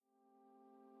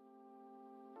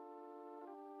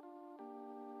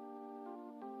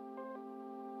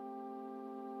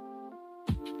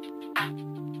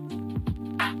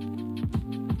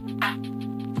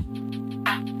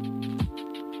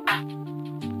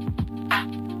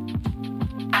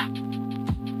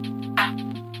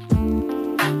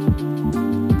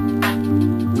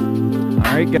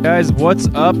right, guys, what's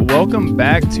up? Welcome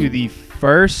back to the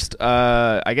first,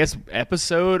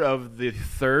 episode of the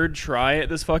third try at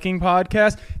this fucking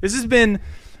podcast. This has been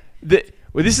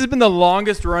the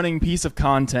longest running piece of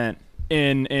content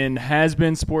in Has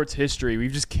Been Sports history.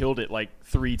 We've just killed it like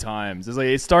 3 times.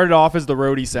 It started off as the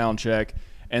Roadie Soundcheck,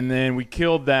 and then we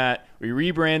killed that. We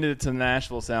rebranded it to the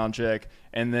Nashville Soundcheck,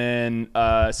 and then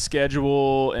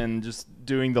schedule and just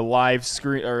doing the live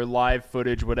screen or live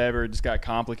footage, whatever, just got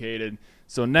complicated.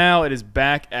 So now it is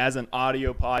back as an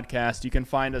audio podcast. You can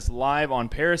find us live on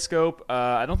Periscope.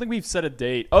 I don't think we've set a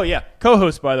date. Oh, yeah.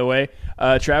 Co-host, by the way.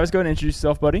 Travis, go ahead and introduce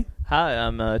yourself, buddy. Hi,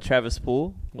 I'm Travis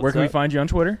Poole. Where can we find you on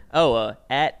Twitter?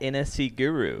 At NSC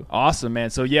Guru. Awesome,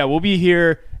 man. So, yeah, we'll be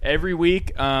here every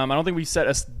week. I don't think we've set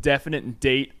a definite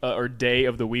date or day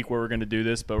of the week where we're going to do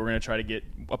this, but we're going to try to get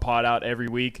a pod out every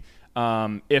week.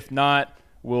 If not,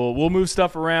 we'll move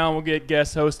stuff around. We'll get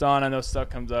guest host on. I know stuff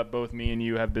comes up. Both me and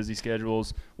you have busy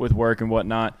schedules with work and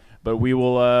whatnot, but we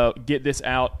will get this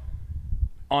out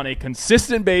on a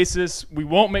consistent basis. We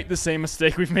won't make the same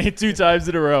mistake we've made 2 times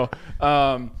in a row.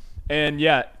 And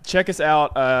yeah, check us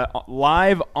out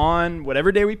live on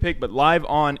whatever day we pick, but live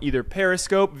on either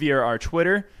Periscope via our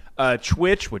Twitter,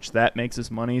 Twitch, which that makes us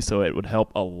money, so it would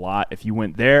help a lot if you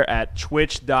went there at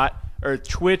twitch.com.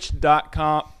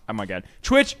 Oh my God,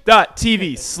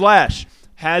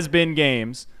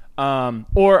 twitch.tv/hasbeengames.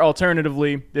 Or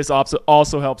alternatively, this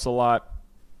also helps a lot.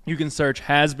 You can search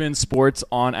Has Been Sports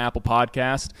on Apple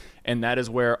Podcast, and that is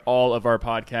where all of our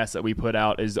podcasts that we put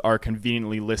out are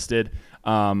conveniently listed.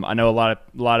 I know a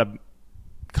lot of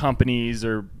companies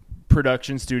or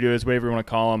production studios, whatever you want to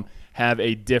call them, have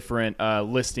a different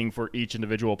listing for each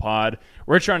individual pod.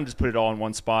 We're trying to just put it all in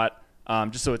one spot.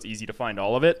 Just so it's easy to find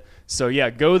all of it. So, yeah,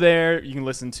 go there. You can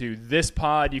listen to this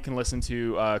pod. You can listen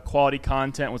to quality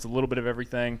content with a little bit of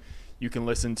everything. You can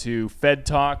listen to Fed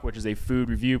Talk, which is a food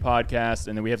review podcast,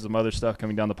 and then we have some other stuff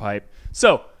coming down the pipe.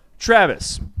 So,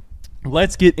 Travis,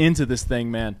 let's get into this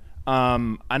thing, man.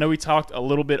 I know we talked a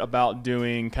little bit about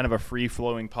doing kind of a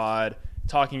free-flowing pod,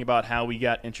 talking about how we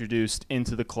got introduced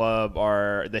into the club,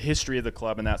 or the history of the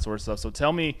club and that sort of stuff. So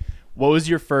tell me, what was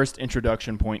your first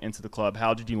introduction point into the club?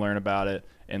 How did you learn about it?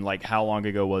 And like, how long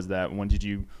ago was that? When did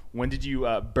you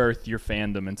birth your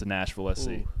fandom into Nashville SC?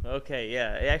 Ooh, okay,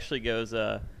 yeah, it actually goes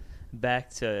back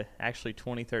to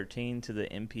 2013 to the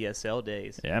MPSL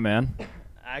days. Yeah, man.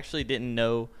 I actually didn't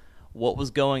know what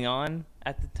was going on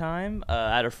at the time.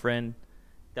 I had a friend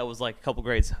that was like a couple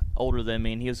grades older than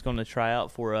me, and he was going to try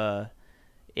out for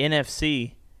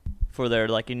NFC for their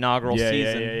like inaugural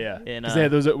season. Yeah.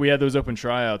 Because we had those open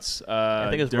tryouts. I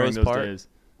think it was during Rose those Park. days.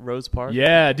 Rose Park.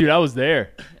 Yeah, dude, I was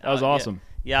there. That was awesome.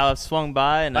 Yeah, I swung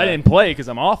by and I didn't play because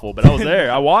I'm awful, but I was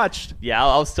there. I watched. Yeah,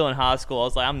 I was still in high school. I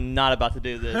was like, I'm not about to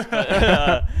do this.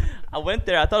 But I went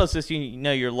there. I thought it was just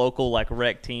your local like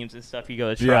rec teams and stuff. You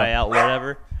go to try out,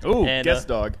 whatever. Ooh, guest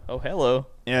dog. Oh, hello.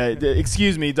 Yeah,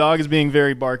 excuse me. Dog is being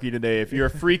very barky today. If you're a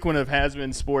frequent of Has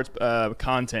Been Sports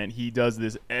content, he does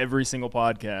this every single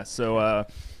podcast. So,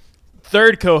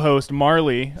 third co-host,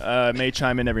 Marley, may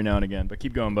chime in every now and again. But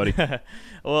keep going, buddy.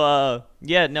 Well,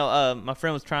 my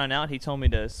friend was trying out. He told me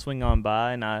to swing on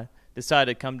by, and I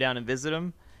decided to come down and visit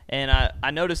him. And I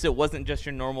noticed it wasn't just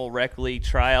your normal rec league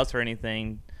tryouts or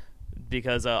anything,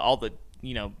 because all the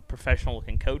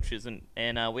professional-looking coaches, and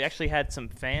we actually had some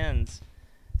fans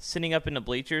sitting up in the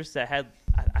bleachers that had,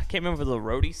 I can't remember the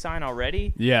roadie sign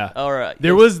already. Yeah. Or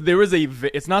there was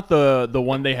it's not the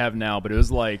one they have now, but it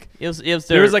was like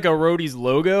there was like a roadie's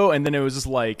logo, and then it was just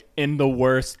like in the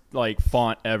worst like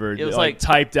font ever. It was like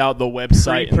typed out the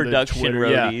website, pre-production and the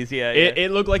roadies. Yeah.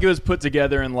 It looked like it was put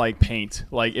together in like paint.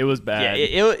 Like it was bad.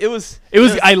 Yeah, it was.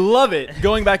 I love it.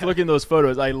 Going back and looking at those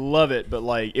photos, I love it. But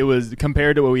like it was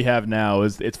compared to what we have now,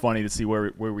 it's funny to see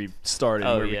where we've started.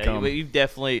 Oh, where yeah, we come. We've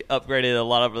definitely upgraded a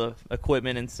lot of the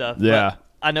equipment and stuff. Yeah. But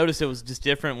I noticed it was just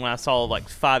different when I saw like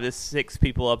 5 to 6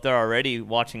 people up there already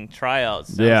watching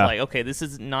tryouts. So I was like, okay, this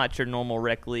is not your normal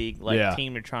rec league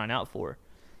team you're trying out for.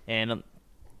 And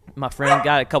my friend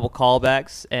got a couple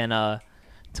callbacks and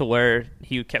to where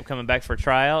he kept coming back for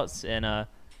tryouts, and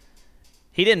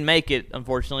he didn't make it,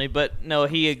 unfortunately. But no,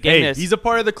 he gave us. He's a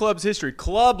part of the club's history.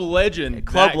 Club legend.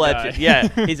 Club legend. Yeah,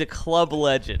 he's a club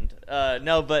legend.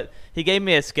 No, but he gave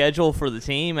me a schedule for the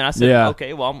team, and I said,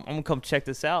 okay, well, I'm gonna come check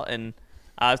this out. And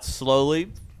I slowly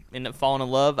ended up falling in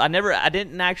love. I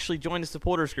didn't actually join the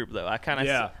supporters group though. I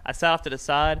I sat off to the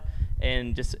side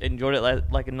and just enjoyed it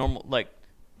like a normal, like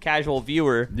casual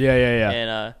viewer. Yeah. And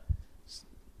a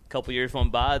couple years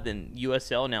went by, then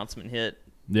USL announcement hit.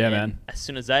 Yeah, and man. As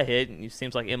soon as that hit, it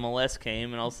seems like MLS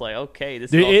came, and I was like, okay,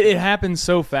 this. Dude, it happens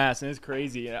so fast, and it's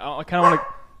crazy. I kind of want to.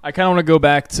 I kind of want to go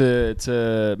back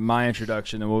to my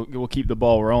introduction, and we'll keep the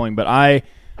ball rolling. But I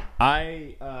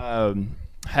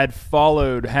had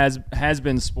followed has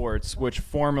been sports, which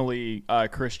formerly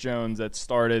Chris Jones, that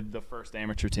started the first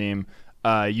amateur team,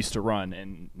 used to run,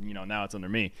 and now it's under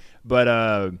me.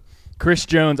 But Chris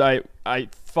Jones, I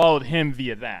followed him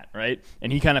via that, right?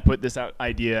 And he kind of put this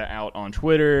idea out on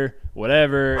Twitter,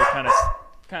 whatever. It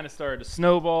kind of started to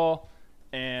snowball,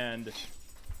 and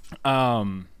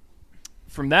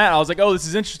from that I was like, oh, this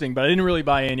is interesting, but I didn't really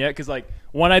buy in yet because, like,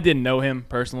 one, I didn't know him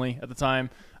personally at the time,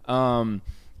 and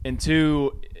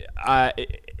two, I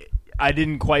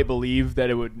didn't quite believe that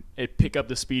it pick up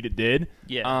the speed it did.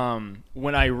 Yeah.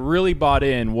 When I really bought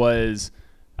in was,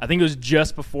 I think it was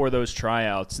just before those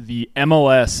tryouts, the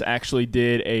MLS actually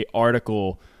did a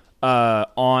article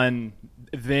on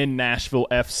then Nashville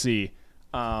FC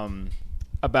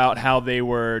about how they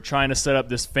were trying to set up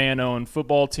this fan-owned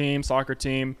football team, soccer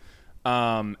team,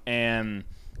 and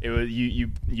it was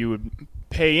you would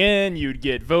pay in, you'd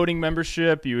get voting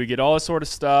membership, you would get all this sort of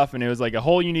stuff, and it was like a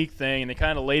whole unique thing, and they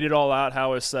kind of laid it all out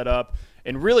how it was set up.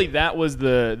 And really that was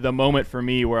the moment for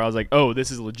me where I was like, oh, this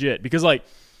is legit. Because, like,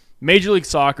 Major League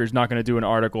Soccer is not going to do an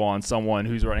article on someone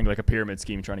who's running like a pyramid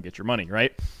scheme trying to get your money,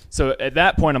 right? So at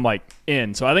that point, I'm like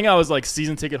in. So I think I was like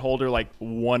season ticket holder like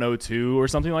 102 or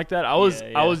something like that. I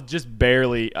was just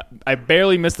barely. I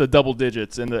barely missed the double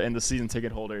digits in the season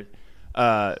ticket holder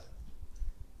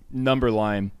number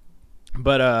line.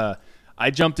 But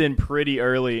I jumped in pretty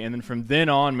early, and then from then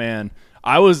on, man,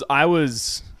 I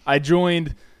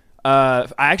joined. I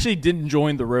actually didn't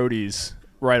join the Roadies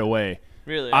right away.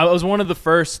 Really? I was one of the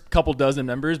first couple dozen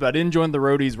members, but I didn't join the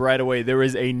Roadies right away. There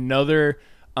was another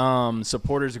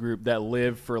supporters group that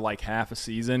lived for like half a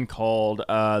season called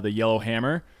the Yellow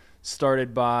Hammer,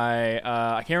 started by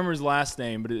I can't remember his last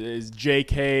name, but it is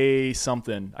JK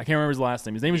something. I can't remember his last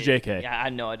name. His name was JK. Yeah, I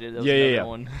know I did. That was another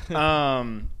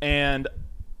one. And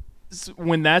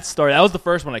when that started, that was the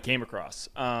first one I came across.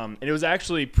 And it was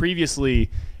actually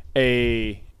previously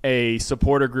a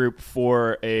supporter group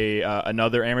for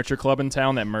another amateur club in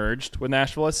town that merged with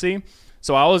Nashville SC.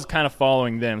 So I was kind of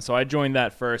following them. So I joined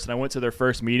that first, and I went to their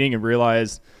first meeting and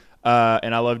realized,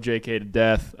 and I love JK to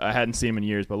death. I hadn't seen him in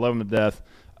years, but I love him to death.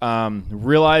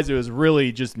 Realized it was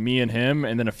really just me and him,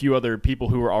 and then a few other people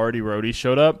who were already roadies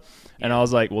showed up. And I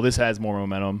was like, well, this has more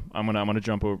momentum. I'm gonna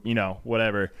jump over,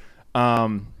 whatever.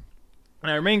 And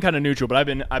I remain kind of neutral, but I've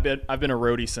been a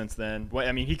roadie since then.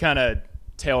 I mean, he kind of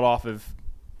tailed off of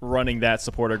running that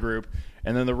supporter group,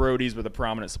 and then the Roadies were the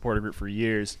prominent supporter group for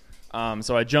years.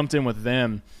 So I jumped in with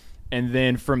them, and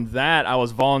then from that I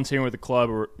was volunteering with the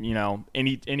club, or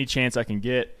any chance I can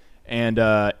get, and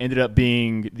ended up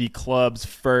being the club's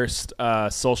first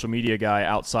social media guy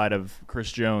outside of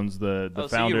Chris Jones, the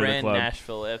founder of the club. So you ran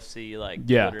Nashville FC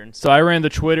Twitter and stuff. So I ran the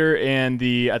Twitter and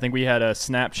I think we had a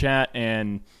Snapchat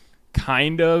and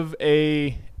kind of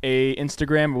a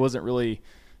Instagram. It wasn't really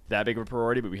that big of a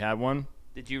priority, but we had one.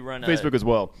 Did you run Facebook as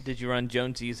well? Did you run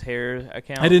Jonesy's hair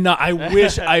account? I did not. I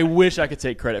wish I could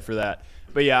take credit for that.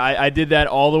 But yeah, I did that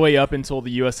all the way up until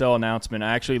the USL announcement.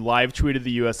 I actually live tweeted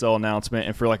the USL announcement,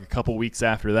 and for like a couple weeks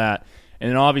after that. And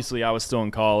then obviously I was still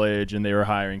in college, and they were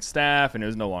hiring staff, and it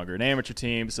was no longer an amateur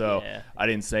team, so I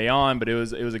didn't stay on. But it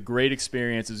was a great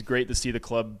experience. It was great to see the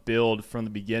club build from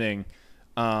the beginning.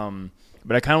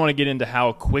 But I kind of want to get into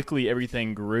how quickly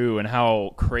everything grew and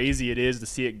how crazy it is to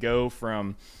see it go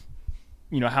from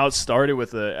how it started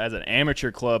with as an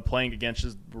amateur club playing against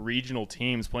just regional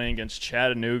teams, playing against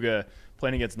Chattanooga,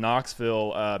 playing against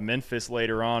Knoxville, Memphis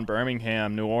later on,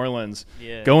 Birmingham, New Orleans.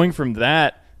 Yeah. Going from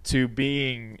that to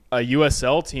being a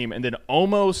USL team, and then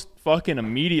almost fucking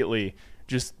immediately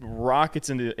just rockets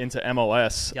into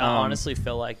MLS. Yeah, I honestly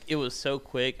feel like it was so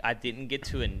quick. I didn't get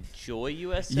to enjoy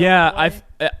USL. Yeah,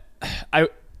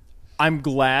 I'm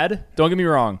glad. Don't get me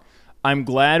wrong. I'm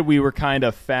glad we were kind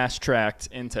of fast-tracked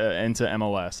into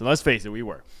MLS. And let's face it, we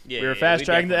were. We were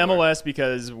fast-tracked into MLS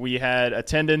because we had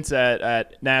attendance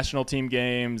at national team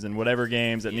games and whatever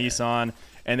games at Nissan,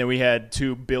 and then we had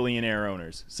 2 billionaire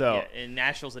owners. So and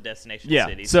Nashville's a destination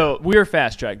city. So we were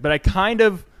fast-tracked. But I kind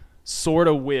of sort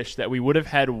of wish that we would have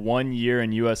had 1 year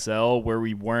in USL where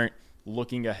we weren't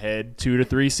looking ahead 2 to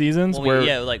 3 seasons.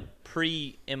 Like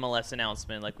pre-MLS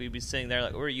announcement. Like we'd be sitting there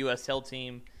like, we're a USL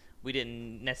team. We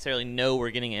didn't necessarily know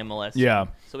we're getting MLS. Yeah.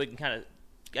 So we can kind of,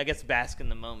 I guess, bask in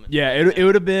the moment. Yeah, it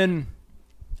would have been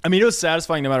 – I mean, it was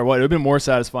satisfying no matter what. It would have been more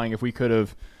satisfying if we could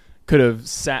have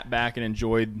sat back and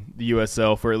enjoyed the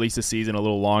USL for at least a season a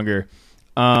little longer.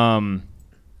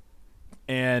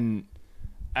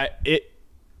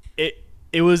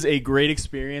 It was a great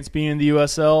experience being in the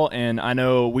USL, and I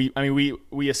know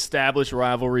we established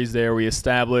rivalries there. We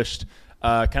established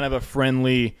kind of a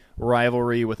friendly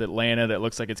rivalry with Atlanta that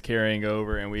looks like it's carrying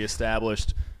over, and we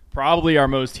established probably our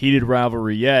most heated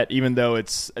rivalry yet, even though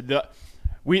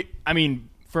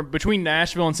between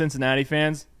Nashville and Cincinnati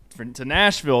fans, to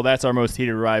Nashville, that's our most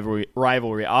heated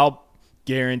rivalry. I'll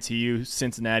guarantee you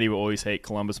Cincinnati will always hate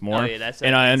Columbus more. Oh, yeah,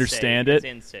 and I understand it.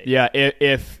 In-state. Yeah,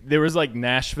 if there was like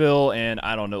Nashville and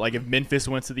I don't know, like if Memphis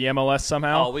went to the MLS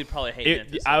somehow, we'd probably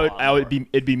hate Memphis.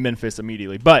 It'd be Memphis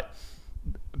immediately. But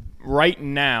right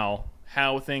now,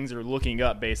 how things are looking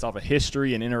up based off of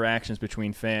history and interactions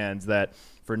between fans, that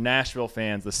for Nashville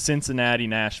fans, the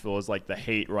Cincinnati-Nashville is like the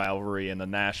hate rivalry, and the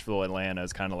Nashville-Atlanta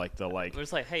is kind of like the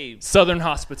it's like, hey, Southern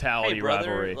hospitality hey,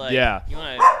 brother, rivalry. like, yeah, you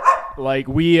wanna... like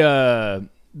when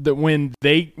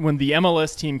the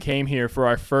MLS team came here for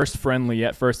our first friendly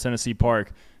at First Tennessee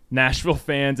Park, Nashville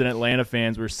fans and Atlanta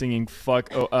fans were singing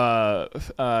fuck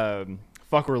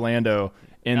Orlando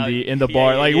in the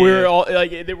bar. We're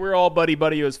all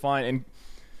buddy. It was fine, and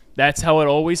that's how it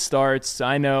always starts.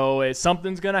 I know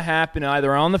something's gonna happen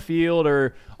either on the field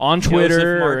or on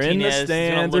Twitter or in the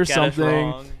stands or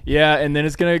something. Yeah, and then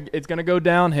it's gonna go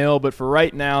downhill. But for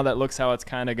right now, that looks how it's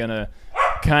kind of gonna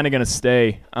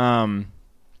stay.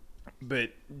 But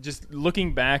just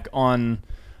looking back on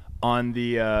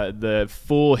the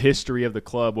full history of the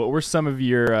club, what were some of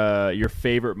your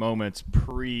favorite moments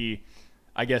pre,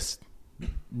 I guess,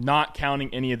 not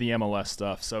counting any of the MLS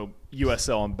stuff, so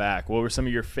USL and back? What were some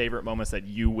of your favorite moments that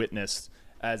you witnessed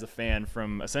as a fan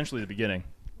from essentially the beginning?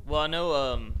 Well, I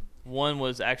know one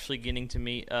was actually getting to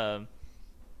meet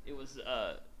it was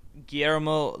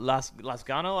Guillermo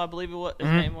Lascano, I believe his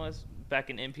name was,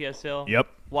 back in NPSL. Yep.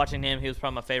 Watching him, he was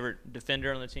probably my favorite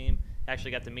defender on the team.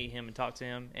 Actually got to meet him and talk to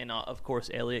him. And, of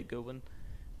course, Elliot Goodwin,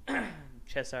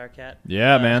 Cheshire Cat.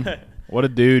 Yeah, man. What a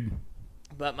dude.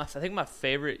 But I think my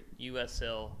favorite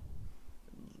USL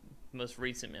most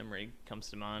recent memory comes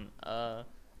to mind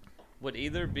would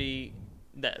either be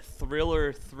that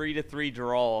thriller 3-3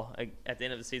 draw at the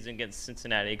end of the season against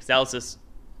Cincinnati, because that was just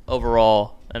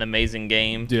overall an amazing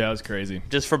game. Dude, that was crazy.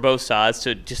 Just for both sides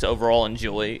to just overall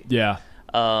enjoy. Yeah.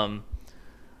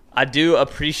 I do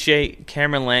appreciate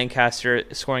Cameron Lancaster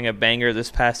scoring a banger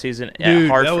this past season Dude, at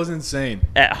Hartford. That was insane.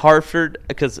 At Hartford,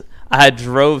 because I had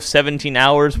drove 17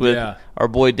 hours with our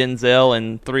boy Denzel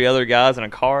and 3 other guys in a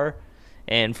car,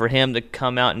 and for him to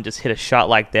come out and just hit a shot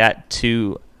like that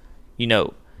to,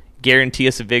 guarantee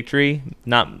us a victory,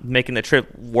 not making the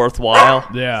trip worthwhile.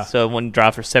 Yeah. So when you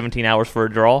drive for 17 hours for a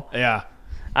draw. Yeah.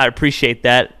 I appreciate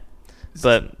that,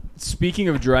 but... Speaking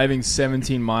of driving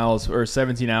 17 miles or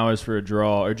 17 hours for a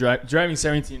draw, or driving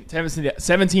 17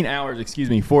 hours,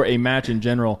 for a match in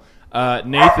general,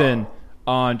 Nathan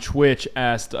on Twitch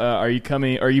asked, "Are you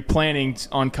planning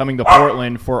on coming to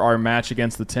Portland for our match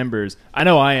against the Timbers?" I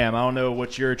know I am. I don't know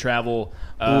what your travel.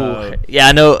 Yeah,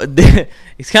 I know.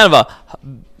 It's kind of a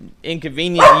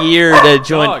inconvenient year to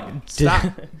join. Dog.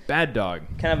 Stop. Bad dog.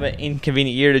 Kind of an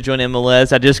inconvenient year to join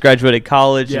MLS. I just graduated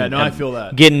college. Yeah, and I feel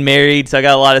that. Getting married, so I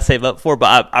got a lot to save up for.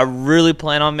 But I really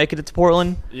plan on making it to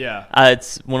Portland. Yeah.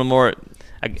 It's one of more,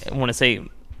 I want to say,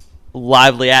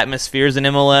 lively atmospheres in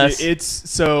MLS. It's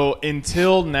so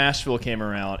until Nashville came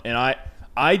around, and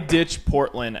I ditched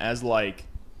Portland as like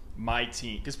my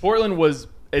team, because Portland was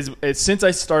since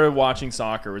I started watching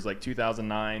soccer was like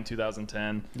 2009,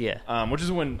 2010. Yeah. Which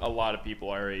is when a lot of people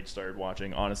our age started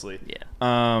watching, honestly. Yeah.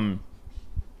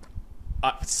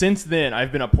 Since then,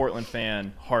 I've been a Portland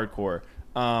fan hardcore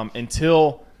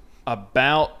until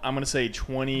about, I'm going to say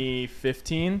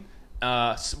 2015.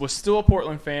 Was still a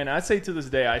Portland fan. I'd say to this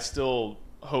day, I still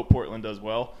hope Portland does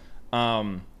well.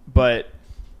 But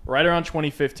right around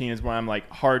 2015 is when I'm like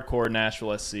hardcore Nashville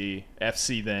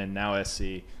FC then, now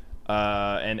SC.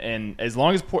 And as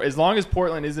long as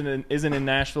Portland isn't in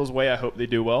Nashville's way, I hope they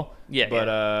do well. Yeah.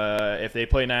 But if they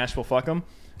play Nashville, fuck them.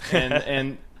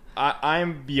 And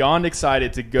I'm beyond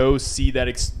excited to go see that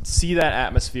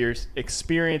atmosphere,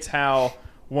 experience how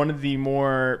one of the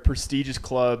more prestigious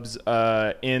clubs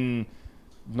in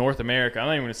North America, I'm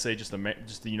not even going to say just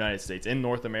the United States, in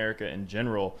North America in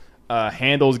general,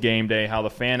 handles game day, how the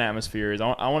fan atmosphere is.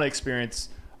 I want to experience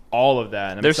all of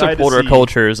that. And their supporter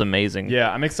culture is amazing. Yeah,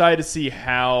 I'm excited to see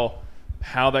how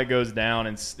that goes down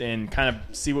and kind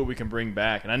of see what we can bring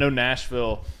back. And I know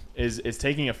Nashville is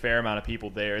taking a fair amount of people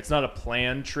there. It's not a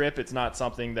planned trip. It's not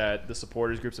something that the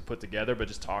supporters groups have put together, but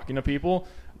just talking to people.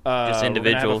 Just individuals.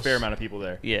 We're gonna have a fair amount of people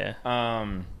there. Yeah.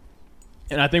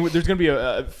 And I think there's going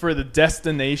to be for the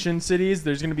destination cities,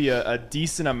 there's going to be a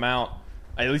decent amount,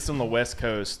 at least on the West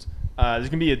Coast, There's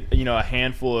gonna be a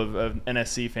handful of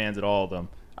NSC fans at all of them.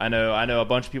 I know a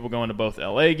bunch of people going to both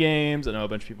LA games. I know a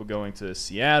bunch of people going to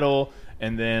Seattle,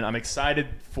 and then I'm excited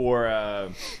for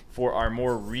our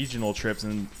more regional trips.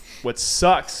 And what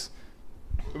sucks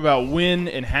about when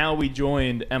and how we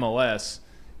joined MLS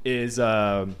is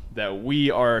that we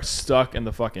are stuck in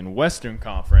the fucking Western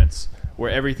Conference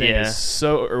where everything is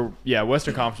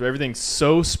Western Conference where everything's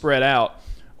so spread out.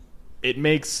 It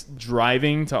makes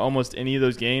driving to almost any of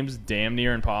those games damn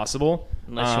near impossible.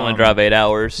 Unless you want to drive 8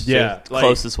 hours to the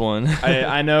closest one.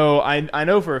 I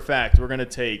know for a fact we're going to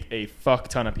take a fuck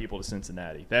ton of people to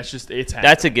Cincinnati. It's happening.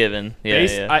 That's a given.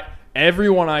 Yeah.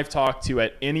 Everyone I've talked to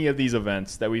at any of these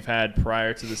events that we've had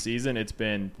prior to the season, it's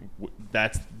been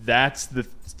that's the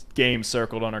game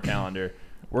circled on our calendar.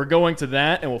 We're going to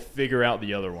that, and we'll figure out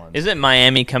the other ones. Isn't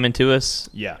Miami coming to us?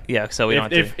 Yeah. Yeah, so we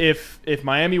don't have to. If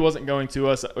Miami wasn't coming to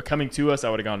us, I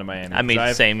would have gone to Miami. I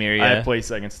mean, same here, yeah. I have a place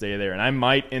I can stay there, and I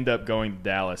might end up going to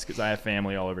Dallas because I have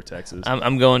family all over Texas.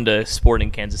 I'm going to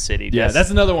Sporting Kansas City. Yeah,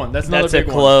 that's another one. That's another big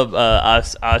one. That's a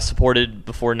club I supported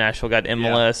before Nashville got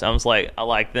MLS. Yeah. I was like, I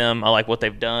like them. I like what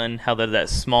they've done, how they're that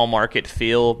small market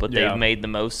feel, but they've made the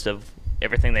most of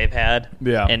everything they've had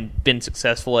and been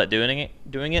successful at doing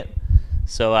it.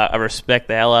 So I respect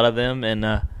the hell out of them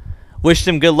and wish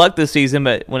them good luck this season.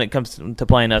 But when it comes to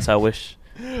playing us, I wish.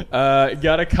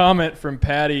 Got a comment from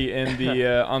Patty in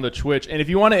the on the Twitch, and if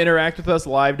you want to interact with us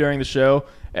live during the show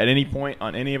at any point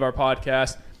on any of our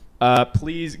podcasts,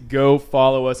 please go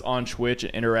follow us on Twitch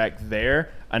and interact there.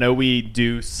 I know we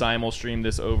do simul stream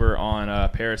this over on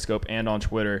Periscope and on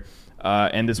Twitter,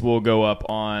 and this will go up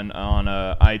on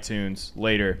iTunes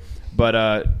later.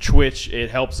 But Twitch, it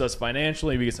helps us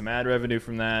financially. We get some ad revenue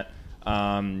from that.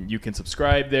 You can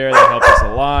subscribe there. That helps us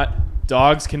a lot.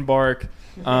 Dogs can bark.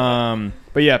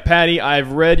 But yeah, Patty,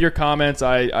 I've read your comments.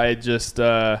 I just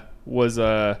was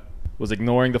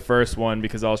ignoring the first one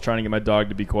because I was trying to get my dog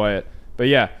to be quiet. But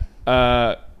yeah,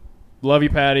 love you,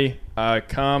 Patty.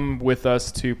 Come with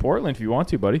us to Portland if you want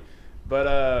to, buddy.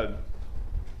 But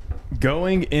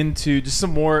going into just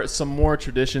some more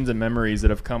traditions and memories that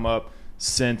have come up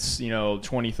since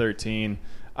 2013.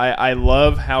 I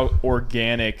love how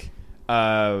organic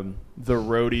the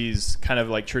roadies kind of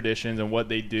like traditions and what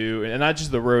they do, and not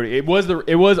just the roadie.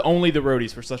 It was only the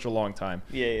roadies for such a long time.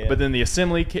 Yeah. But then the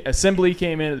assembly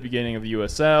came in at the beginning of the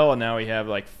USL, and now we have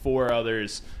like 4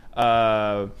 others: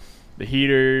 the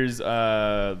Heaters,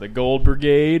 the Gold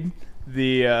Brigade,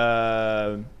 the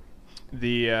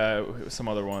some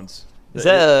other ones. Is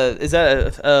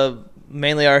that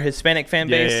mainly our Hispanic fan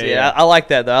base? Yeah. I like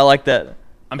that, though. I like that.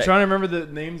 I'm trying to remember the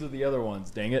names of the other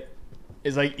ones. Dang it.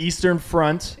 It's like Eastern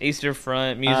Front, Music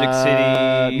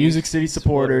City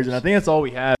supporters, and I think that's all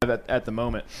we have at the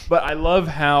moment. But I love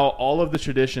how all of the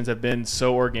traditions have been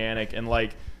so organic, and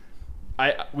like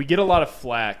we get a lot of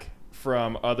flack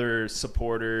from other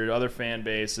supporters, other fan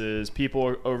bases,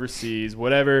 people overseas,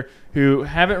 whatever, who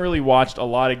haven't really watched a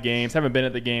lot of games, haven't been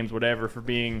at the games, whatever, for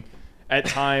being at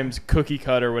times cookie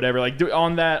cutter, whatever. Like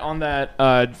on that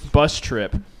bus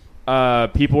trip,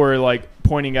 people were like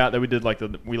pointing out that we did like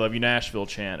the "We Love You Nashville"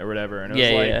 chant or whatever, and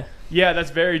it was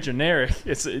that's very generic.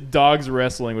 It's dogs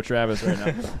wrestling with Travis right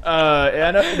now.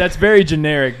 I know that's very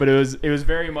generic, but it was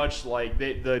very much like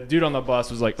the dude on the bus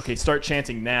was like, "Okay, start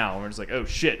chanting now," and we're just like, "Oh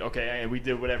shit, okay," and we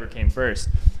did whatever came first,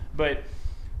 but.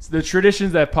 The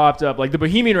traditions that popped up, like the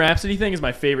Bohemian Rhapsody thing, is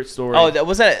my favorite story. Oh,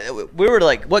 was that? We were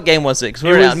like, what game was it? Because we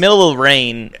were in the middle of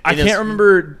rain. I can't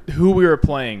remember who we were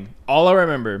playing. All I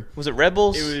remember was it Red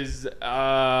Bulls. It was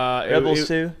Red Bulls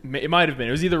too. It might have been.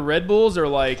 It was either Red Bulls or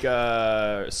like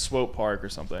Swope Park or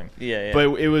something. Yeah.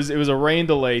 But it was a rain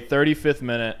delay, 35th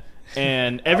minute,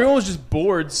 and everyone was just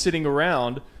bored sitting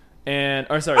around.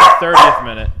 30th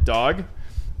minute, dog.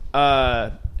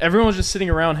 Everyone was just sitting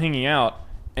around hanging out,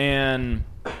 and.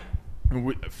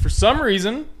 For some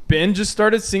reason, Ben just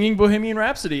started singing Bohemian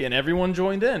Rhapsody, and everyone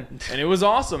joined in. And it was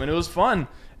awesome, and it was fun.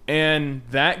 And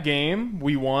that game,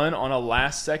 we won on a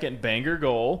last-second banger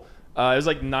goal. It was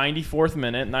like 94th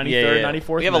minute, 93rd, 94th minute.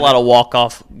 We have a lot of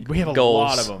walk-off goals. We have a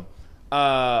lot of them.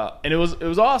 And it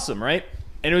was awesome, right?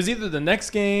 And it was either the next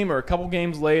game or a couple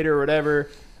games later or whatever.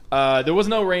 There was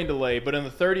no rain delay, but in the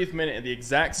 30th minute, at the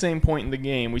exact same point in the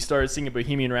game, we started singing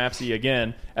Bohemian Rhapsody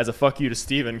again as a fuck you to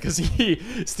Steven, because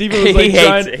Steven was like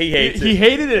he hates it. He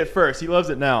hated it at first. He loves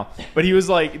it now, but he was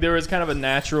like, there was kind of a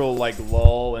natural like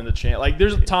lull in the chant. Like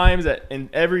there's times that in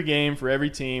every game for every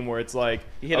team where it's like,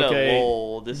 you hit a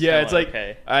lull. It's like,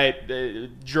 okay. All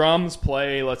right, drums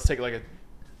play. Let's take like a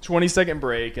 20-second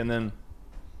break and then.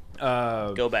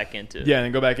 Go back into it. Yeah, and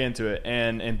then go back into it.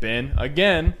 And Ben,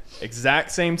 again,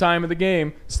 exact same time of the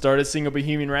game, started singing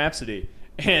Bohemian Rhapsody.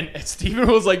 and Steven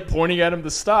was like pointing at him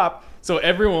to stop. So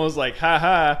everyone was like, ha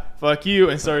ha, fuck you,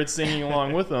 and started singing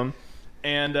along with him.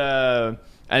 And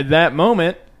at that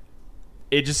moment,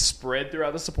 it just spread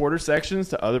throughout the supporter sections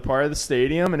to other part of the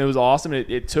stadium, and it was awesome.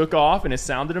 It took off, and it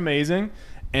sounded amazing.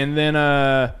 And then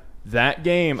that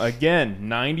game, again,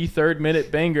 93rd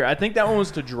minute banger. I think that one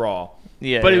was to draw.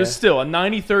 Yeah, but it was still a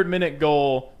 93rd minute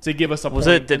goal to give us a point. Was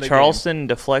it the Charleston game.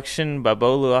 Deflection by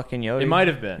Bolu Akinyoti? It might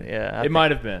have been. Yeah, it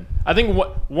might have been. I think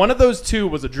one of those two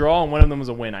was a draw and one of them was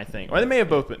a win, I think. Or they may have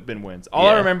both been wins. All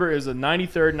I remember is a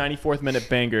 93rd, 94th minute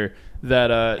banger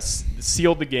that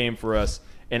sealed the game for us.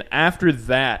 And after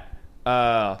that,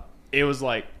 it was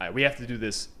like, all right, we have to do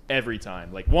this every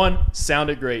time. Like, one,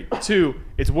 sounded great. Two,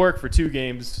 it's worked for 2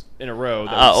 games in a row.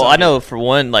 I know for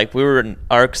one, like we were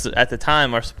at the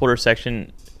time, our supporter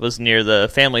section was near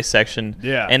the family section.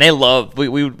 Yeah. And they loved,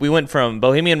 we went from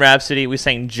Bohemian Rhapsody, we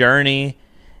sang Journey,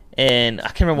 and I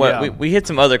can't remember what, we hit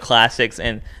some other classics,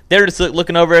 and they were just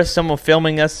looking over us, someone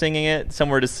filming us singing it, some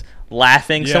were just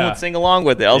laughing, someone sing along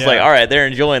with it. I was like, all right, they're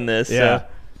enjoying this. Yeah. So.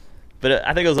 But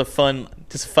I think it was a fun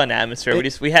atmosphere.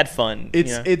 We had fun.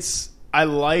 I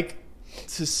like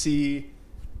to see.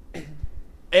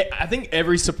 I think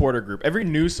every supporter group, every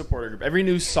new supporter group, every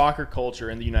new soccer culture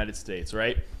in the United States,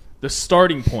 right? The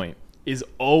starting point is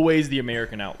always the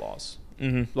American Outlaws,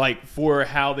 like for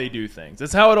how they do things.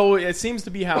 That's how it seems to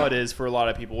be how it is for a lot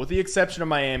of people, with the exception of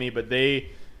Miami. But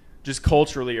they just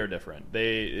culturally are different.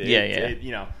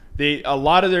 A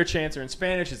lot of their chants are in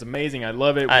Spanish. It's amazing. I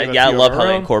love it. I love how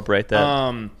they incorporate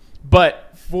that. But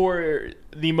for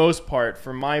the most part,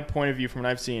 from my point of view, from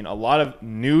what I've seen, a lot of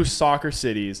new soccer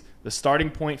cities, the starting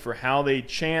point for how they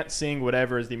chant, sing,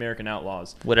 whatever is the American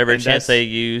Outlaws. Whatever chants they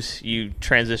use, you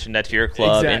transition that to your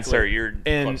club, insert your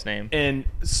club's name. And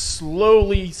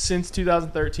slowly, since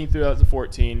 2013,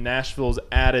 2014, Nashville's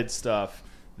added stuff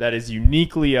that is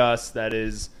uniquely us, that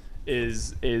is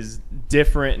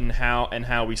different in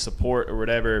how we support or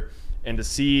whatever. And to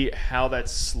see how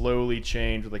that's slowly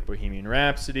changed with like Bohemian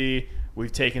Rhapsody.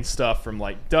 We've taken stuff from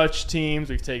like Dutch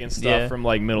teams. We've taken stuff from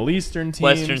like Middle Eastern teams.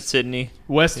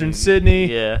 Western Sydney.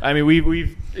 Yeah. I mean,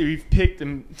 we've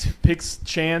picked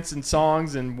chants and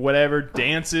songs and whatever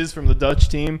dances from the Dutch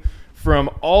team from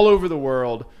all over the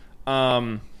world,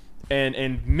 and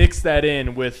mix that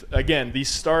in with, again, the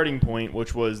starting point,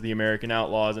 which was the American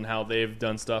Outlaws and how they've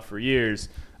done stuff for years,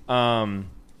 and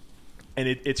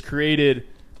it's created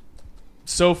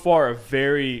so far a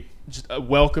very just a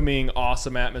welcoming,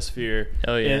 awesome atmosphere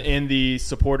in the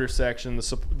supporter section,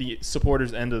 the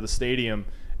supporters end of the stadium,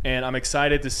 and I'm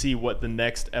excited to see what the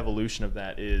next evolution of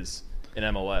that is in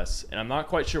MLS. And I'm not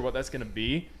quite sure what that's going to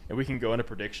be, and we can go into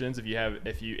predictions if you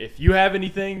have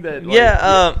anything that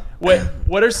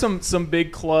what are some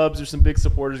big clubs or some big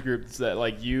supporters groups that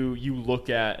like you look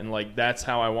at and like that's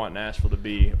how I want Nashville to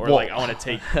be, or like I want to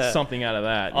take something out of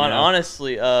that.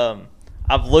 Honestly,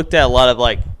 I've looked at a lot of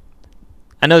like,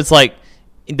 I know it's like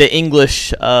the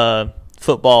English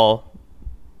football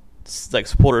like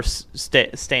supporter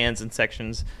stands and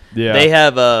sections. Yeah, they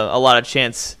have a lot of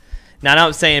chants. Now, I'm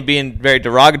not saying being very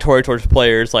derogatory towards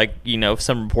players, like, you know,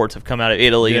 some reports have come out of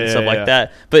Italy and stuff like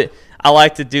that. But I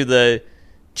like to do the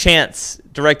chants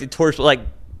directed towards, like,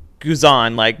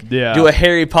 Guzan, like, do a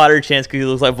Harry Potter chant because he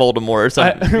looks like Voldemort or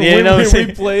something.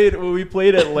 When we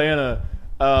played Atlanta,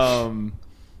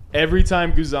 every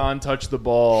time Guzan touched the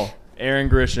ball,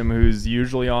 Aaron Grisham, who's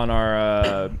usually on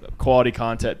our quality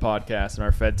content podcast and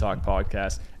our Fed Talk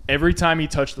podcast, every time he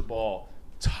touched the ball,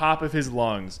 top of his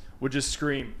lungs would just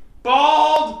scream,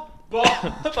 "Bald!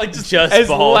 Bald!" Like just as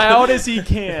bald. Loud as he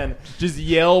can. Just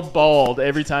yell "bald"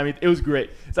 every time. It was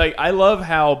great. It's like, I love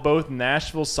how both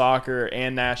Nashville soccer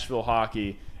and Nashville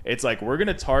hockey, it's like, we're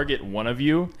gonna target one of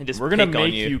you and we're gonna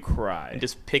make you cry and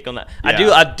just pick on that.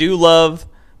 Yeah. I do love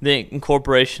the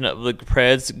incorporation of the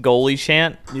Preds goalie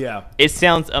chant. Yeah, it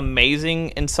sounds amazing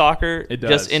in soccer. It does.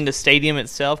 Just in the stadium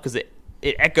itself, because it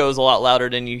echoes a lot louder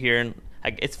than you hear in.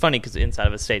 It's funny because it's inside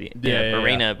of a stadium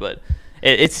arena, but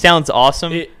it sounds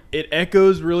awesome. It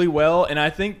echoes really well, and I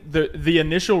think the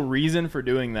initial reason for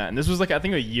doing that, and this was like I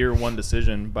think a year one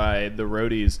decision by the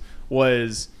Roadies,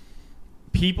 was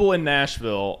people in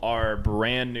Nashville are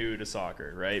brand new to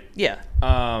soccer, right? Yeah.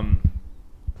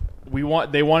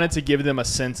 They wanted to give them a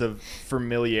sense of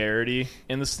familiarity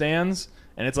in the stands,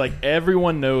 and it's like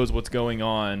everyone knows what's going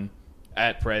on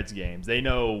at Preds games. They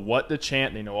know what to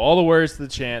chant. They know all the words to the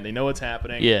chant. They know what's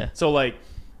happening. Yeah. So like,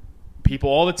 people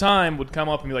all the time would come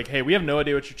up and be like, "Hey, we have no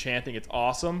idea what you're chanting. It's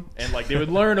awesome." And like, they would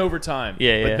learn over time.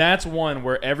 But that's one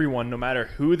where everyone, no matter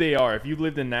who they are, if you've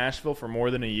lived in Nashville for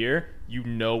more than a year, you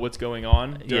know what's going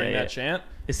on during that chant.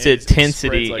 It's the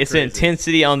intensity. Like it's crazy. the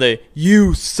intensity on the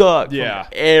 "you suck" Yeah.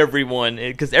 from everyone,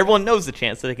 because everyone knows the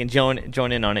chance that they can join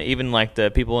in on it. Even like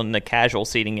the people in the casual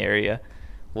seating area,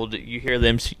 you hear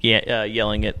them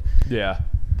yelling it. Yeah.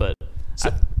 But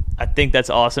I think that's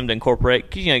awesome to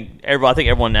incorporate. 'Cause, I think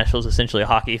everyone in Nashville is essentially a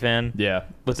hockey fan. Yeah.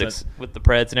 With the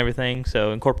Preds and everything,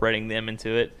 so incorporating them into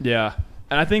it. Yeah,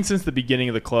 and I think since the beginning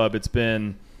of the club, it's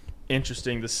been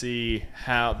interesting to see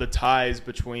how the ties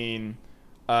between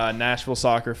Nashville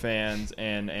soccer fans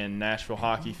and Nashville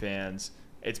hockey fans.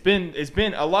 It's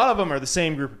been a lot of them are the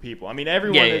same group of people. I mean,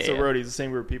 everyone that's a roadie is the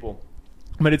same group of people.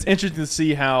 But it's interesting to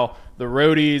see how the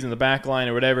roadies and the back line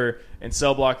or whatever in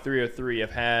Cell Block 303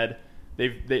 have had.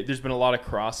 There's been a lot of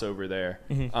crossover there,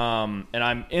 and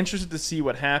I'm interested to see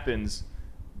what happens.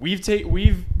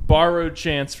 We've borrowed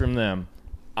chants from them.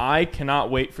 I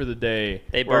cannot wait for the day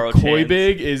where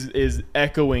Koibig is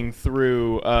echoing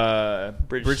through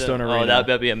Bridgestone Arena. Oh,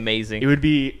 that'd be amazing. It would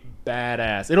be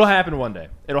badass. It'll happen one day.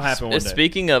 One day.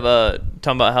 Speaking of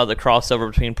talking about how the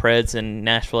crossover between Preds and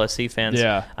Nashville SC fans,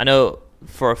 I know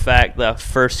for a fact the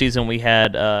first season we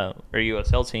had our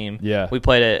USL team, we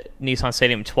played at Nissan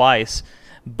Stadium twice.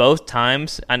 Both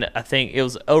times, and I think it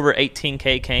was over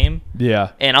 18K came.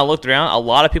 Yeah. And I looked around, a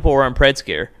lot of people were in Preds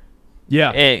gear. Yeah.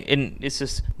 And it's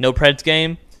just no Preds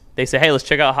game. They say, hey, let's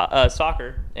check out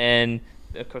soccer. And,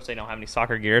 of course, they don't have any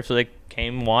soccer gear, so they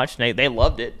came and watched, and they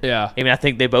loved it. Yeah. I mean, I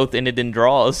think they both ended in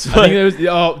draws. I think it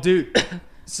was, dude.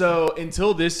 So,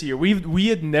 until this year, we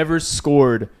had never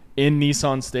scored in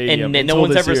Nissan Stadium, and no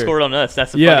one's ever scored on us.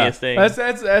 That's the funniest thing.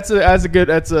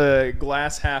 That's a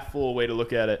glass half full way to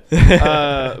look at it.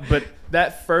 But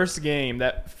that first game,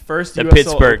 that first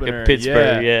USL opener,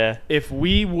 Pittsburgh, if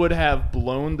we would have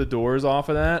blown the doors off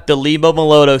of that, the Lebo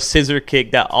Maloto scissor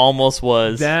kick that almost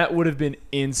was, that would have been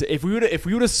insane. If we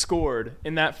would have scored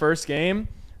in that first game,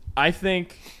 I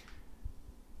think,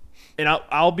 and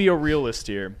I'll be a realist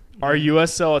here. Our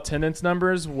USL attendance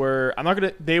numbers were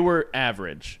they were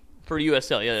average. For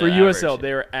USL, yeah. For USL,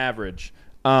 they were average.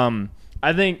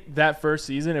 I think that first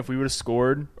season, if we would have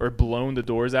scored or blown the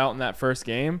doors out in that first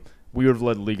game, we would have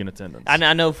led the league in attendance. I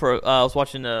know I was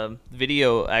watching a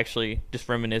video, actually, just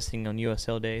reminiscing on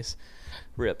USL days.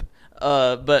 RIP.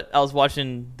 But I was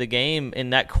watching the game,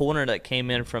 in that corner that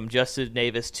came in from Justin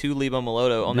Davis to Lebo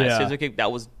Maloto on that scissor kick,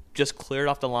 that was just cleared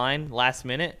off the line last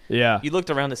minute. Yeah. You looked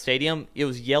around the stadium, it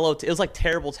was yellow. It was like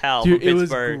terrible towel from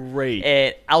Pittsburgh. It was great.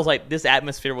 And I was like, this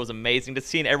atmosphere was amazing. To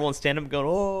seeing everyone stand up and going,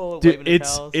 oh, dude, waving their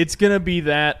towels. It's going to be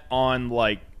that on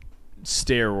like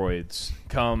steroids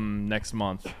come next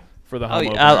month for the home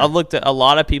opener. I looked at a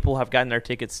lot of people have gotten their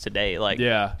tickets today,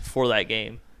 for that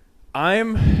game.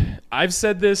 I've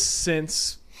said this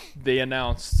since they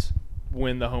announced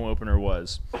when the home opener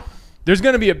was. There's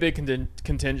going to be a big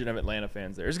contingent of Atlanta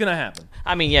fans there. It's going to happen.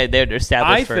 I mean, yeah, they're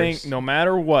established first. I think no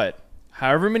matter what,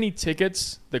 however many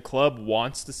tickets the club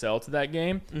wants to sell to that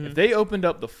game, if they opened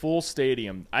up the full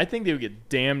stadium, I think they would get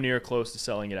damn near close to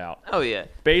selling it out. Oh, yeah.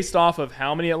 Based off of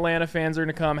how many Atlanta fans are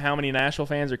going to come, how many Nashville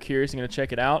fans are curious and going to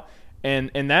check it out. And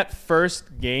that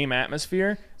first game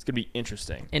atmosphere, it's going to be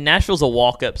interesting. And Nashville's a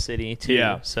walk-up city, too.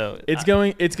 Yeah. So it's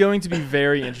going to be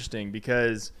very interesting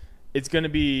because it's going to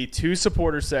be two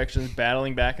supporter sections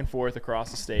battling back and forth across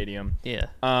the stadium. Yeah.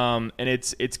 And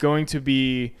it's going to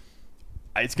be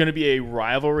a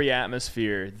rivalry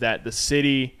atmosphere that the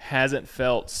city hasn't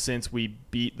felt since we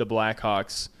beat the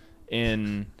Blackhawks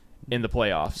in the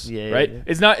playoffs. Yeah. Right. Yeah.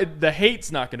 It's not the hate's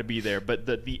not going to be there, but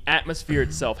the atmosphere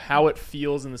itself, how it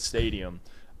feels in the stadium,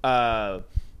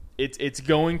 it's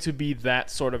going to be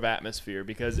that sort of atmosphere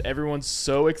because everyone's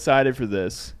so excited for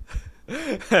this.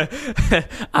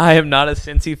 I am not a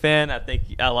Cincy fan.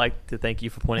 I like to thank you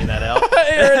for pointing that out.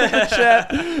 Aaron in the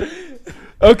chat.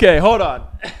 Okay, hold on.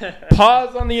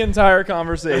 Pause on the entire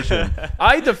conversation.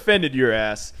 I defended your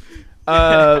ass.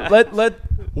 What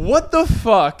the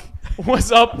fuck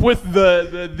was up with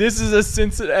the this is a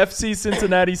FC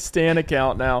Cincinnati Stan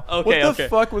account now? Okay, what the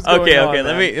fuck was going on? Okay.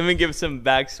 Let me give some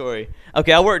backstory.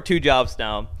 Okay, I work 2 jobs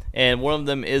now. And one of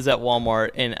them is at Walmart,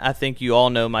 and I think you all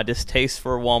know my distaste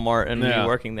for Walmart and me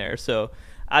working there. So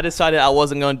I decided I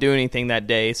wasn't going to do anything that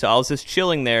day, so I was just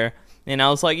chilling there, and I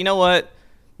was like, you know what?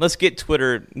 Let's get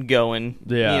Twitter going.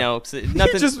 Yeah. You know, 'cause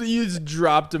nothing. You just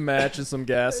dropped a match and some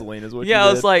gasoline is what you did. Yeah, I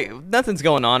was like, nothing's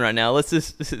going on right now. Let's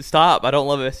just stop. I don't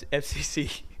love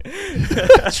FCC.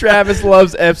 Travis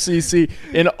loves FCC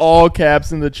in all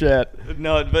caps in the chat.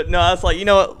 No, I was like, you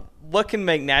know what can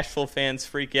make Nashville fans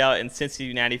freak out and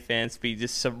Cincinnati fans be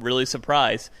just really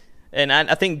surprised? And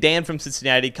I think Dan from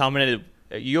Cincinnati commented,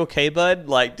 "Are you okay, bud?"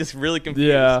 Like, just really confused.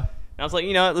 Yeah. And I was like,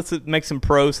 you know what? Let's make some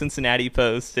pro Cincinnati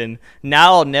posts. And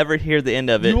now I'll never hear the end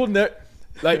of it.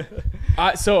 Like,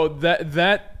 so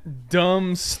that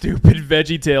dumb, stupid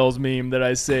VeggieTales meme that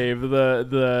I saved,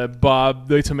 the Bob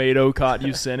the tomato caught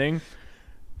you sinning,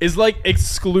 is like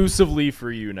exclusively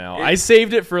for you now. I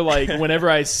saved it for like whenever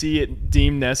I see it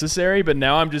deemed necessary, but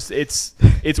now I'm just it's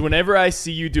whenever I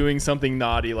see you doing something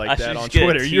naughty like that on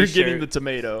Twitter, you're getting the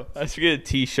tomato. I should get a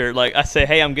T-shirt. Like I say,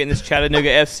 hey, I'm getting this Chattanooga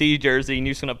FC jersey, and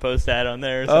you're just gonna post that on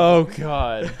there. Oh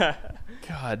God,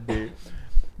 God, dude.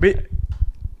 But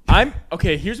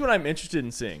here's what I'm interested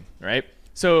in seeing. Right.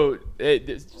 So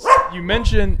you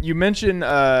mentioned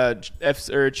Chattanooga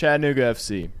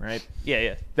FC, right?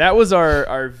 Yeah. That was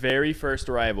our very first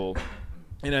arrival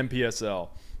in MPSL,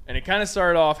 and it kind of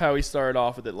started off how we started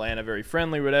off with Atlanta, very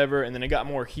friendly, whatever, and then it got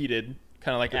more heated,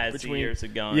 kind of like as between the years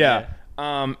had gone. Yeah.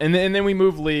 And then we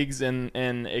moved leagues, and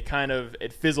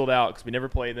it fizzled out because we never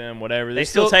played them. Whatever. They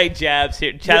still take jabs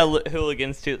here.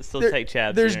 Hooligans still take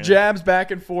jabs. There's here jabs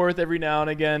back and forth every now and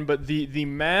again, but the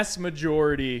mass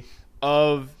majority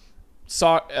of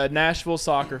Nashville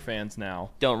soccer fans now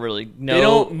don't really know. They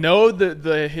don't know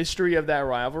the history of that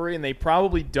rivalry, and they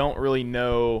probably don't really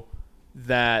know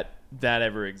that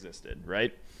ever existed,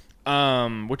 right?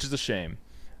 Which is a shame.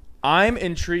 I'm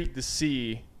intrigued to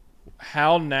see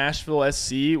how Nashville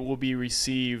SC will be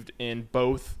received in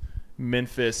both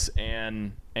Memphis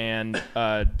and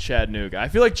Chattanooga. I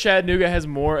feel like Chattanooga has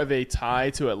more of a tie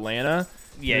to Atlanta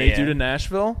than they do to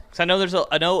Nashville. Because I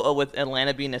know with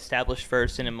Atlanta being established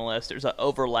first in MLS, there's an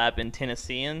overlap in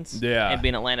Tennesseans and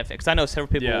being Atlanta fans. Because I know several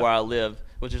people where I live,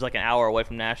 which is like an hour away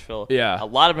from Nashville. Yeah, a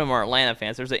lot of them are Atlanta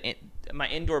fans. My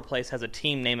indoor place has a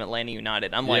team named Atlanta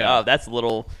United. I'm like, oh, that's a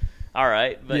little all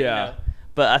right, but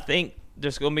but I think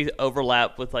there's going to be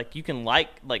overlap with like you can like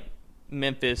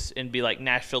Memphis and be like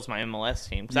Nashville's my MLS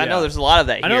team. Because I know there's a lot of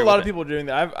that. I know a lot of people doing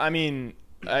that.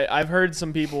 I've heard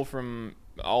some people from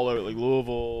all over, like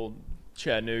Louisville,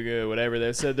 Chattanooga, whatever.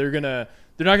 They said they're not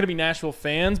gonna be Nashville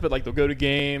fans, but like they'll go to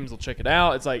games, they'll check it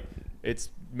out. It's like it's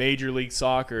Major League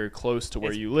Soccer close to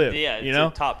where you live. Yeah, it's a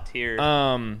top tier.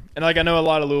 And like I know a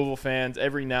lot of Louisville fans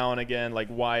every now and again, like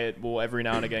Wyatt will every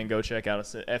now and again go check out a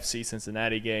FC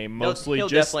Cincinnati game. Mostly he'll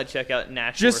just definitely check out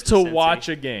Nashville just to watch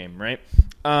a game, right?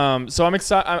 So I'm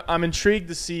excited. I'm intrigued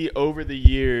to see over the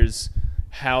years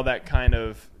how that kind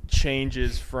of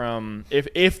changes from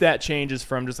if that changes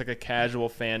from just like a casual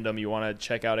fandom you want to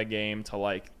check out a game to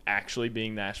like actually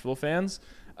being Nashville fans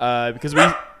because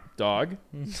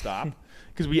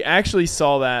we actually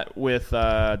saw that with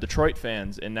Detroit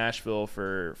fans in Nashville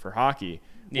for hockey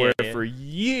where for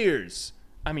years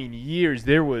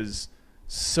there was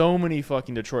so many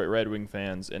fucking Detroit Red Wing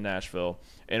fans in Nashville.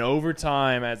 And over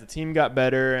time, as the team got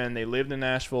better and they lived in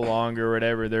Nashville longer or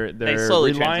whatever, they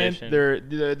slowly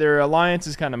transitioned. Their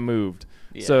alliances kind of moved.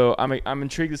 Yeah. So I'm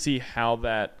intrigued to see how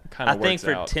that kind of works out.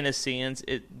 I think for Tennesseans,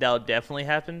 that'll definitely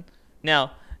happen.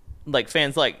 Now, like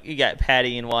fans like you got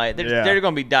Patty and Wyatt, they're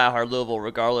going to be diehard Louisville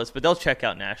regardless, but they'll check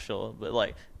out Nashville. But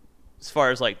like as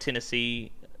far as like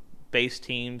Tennessee based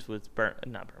teams with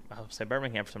I would say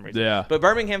Birmingham for some reason. Yeah. But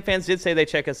Birmingham fans did say they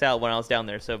check us out when I was down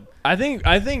there. So I think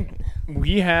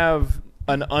we have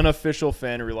an unofficial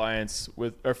fan alliance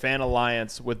with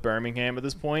Birmingham at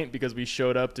this point because we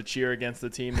showed up to cheer against the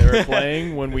team they were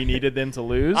playing when we needed them to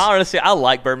lose. Honestly, I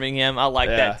like Birmingham. I like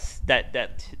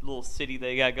that little city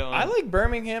they got going. I like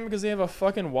Birmingham because they have a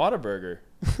fucking Whataburger.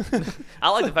 I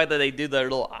like the fact that they do their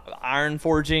little iron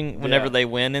forging whenever they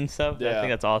win and stuff. Yeah. I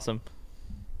think that's awesome.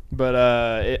 But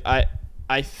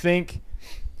I think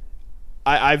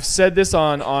I've said this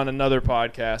on another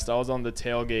podcast. I was on the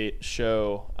Tailgate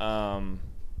show. I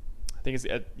think it's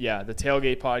the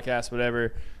Tailgate podcast,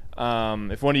 whatever.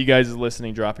 If one of you guys is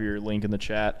listening, drop your link in the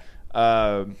chat.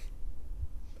 A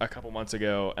couple months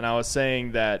ago, and I was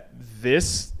saying that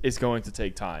this is going to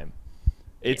take time.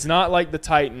 It's not like the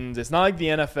Titans. It's not like the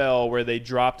NFL where they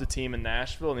dropped a team in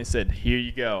Nashville and they said, "Here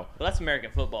you go." Well, that's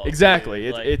American football. Exactly.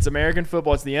 It's American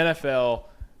football. It's the NFL.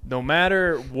 No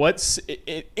matter what's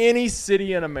in any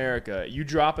city in America, you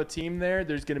drop a team there,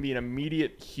 there's going to be an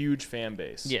immediate huge fan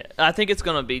base. Yeah, I think it's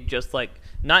going to be just like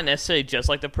not necessarily just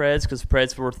like the Preds because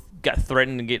Preds got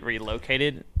threatened to get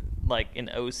relocated. Like in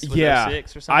 06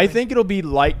 or something? I think it'll be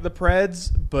like the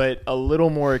Preds, but a little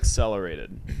more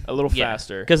accelerated, a little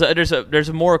faster. Because there's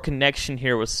a more connection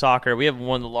here with soccer. We have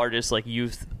one of the largest like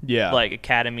youth like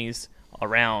academies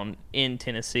around in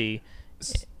Tennessee,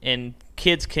 and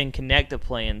kids can connect to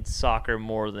playing soccer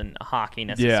more than hockey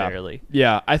necessarily.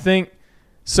 Yeah, I think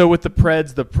so. With the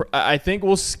Preds, I think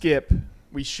we'll skip.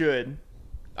 We should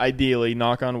ideally,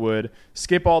 knock on wood,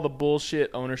 skip all the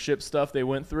bullshit ownership stuff they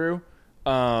went through.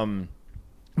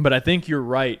 But I think you're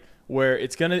right. where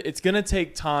it's gonna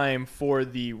take time for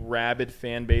the rabid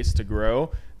fan base to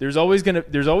grow. There's always gonna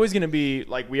be,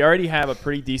 like, we already have a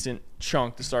pretty decent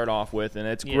chunk to start off with, and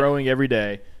it's growing every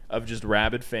day of just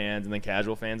rabid fans and then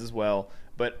casual fans as well.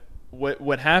 But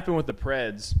what happened with the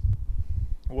Preds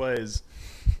was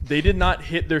they did not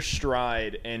hit their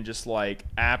stride and just, like,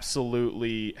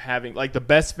 absolutely having, like, the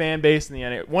best fan base in the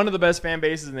NHL, one of the best fan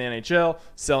bases in the NHL,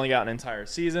 selling out an entire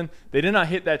season. They did not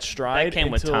hit that stride. That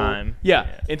came with time. Yeah,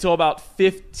 until about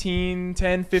 15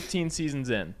 seasons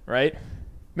in, right?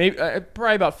 Maybe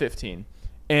probably about 15.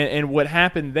 And what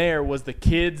happened there was the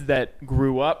kids that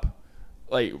grew up,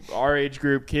 like our age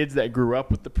group, kids that grew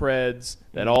up with the Preds,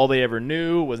 that all they ever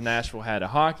knew was Nashville had a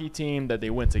hockey team, that they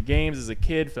went to games as a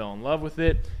kid, fell in love with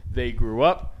it. They grew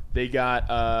up. They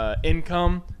got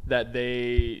income that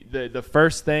the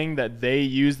first thing that they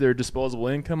used their disposable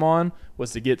income on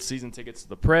was to get season tickets to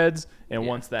the Preds. And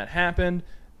once that happened,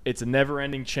 it's a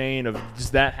never-ending chain of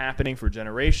just that happening for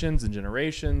generations and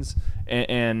generations.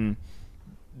 And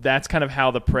that's kind of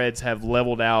how the Preds have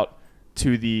leveled out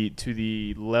to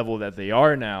the level that they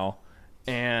are now.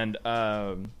 And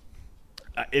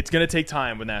it's going to take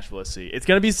time with Nashville SC. It's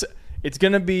going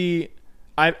to be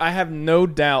I have no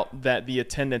doubt that the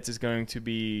attendance is going to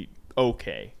be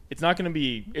okay. It's not going to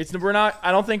be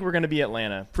I don't think we're going to be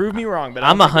Atlanta. Prove me wrong, but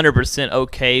I'm 100%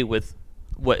 okay with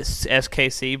what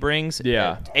SKC brings.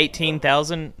 Yeah.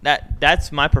 18,000.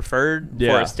 That's my preferred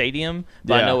for a stadium.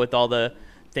 But I know with all the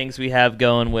things we have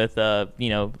going with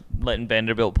letting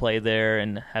Vanderbilt play there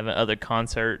and having other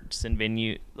concerts and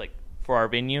venue, like, for our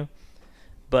venue.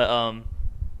 But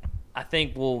I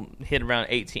think we'll hit around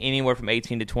 18, anywhere from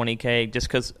 18 to 20K, just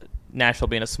because Nashville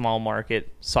being a small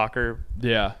market soccer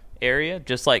area,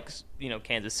 just like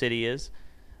Kansas City is.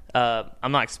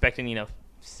 I'm not expecting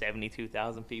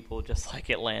 72,000 people just like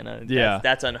Atlanta.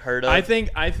 That's unheard of. I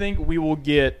think we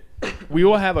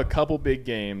will have a couple big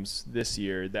games this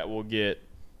year that will get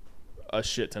a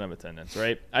shit ton of attendance,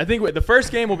 right? I think the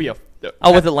first game will be with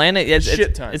Atlanta, it's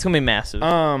shit ton. It's gonna be massive.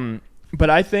 But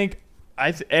I think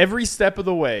every step of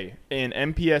the way in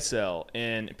MPSL,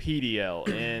 in PDL,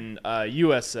 in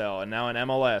USL, and now in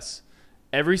MLS,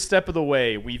 every step of the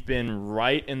way we've been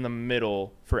right in the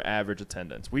middle for average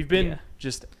attendance. We've been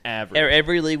just average.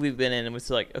 Every league we've been in, and it's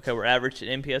like, okay, we're average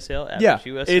in MPSL, average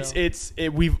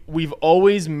USL. We've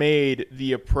always made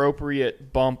the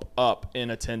appropriate bump up in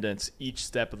attendance each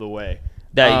step of the way.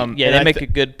 They make a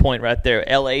good point right there.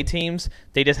 LA teams,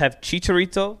 they just have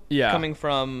Chicharito coming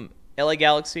from LA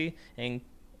Galaxy and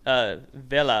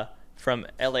Vela from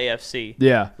LAFC.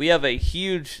 Yeah. We have a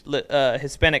huge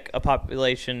Hispanic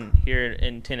population here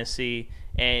in Tennessee,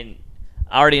 and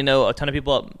I already know a ton of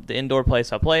people at the indoor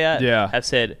place I play at have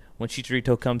said when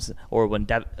Chicharito comes or when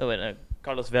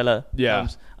Carlos Vela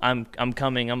comes, I'm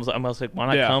coming. I was like,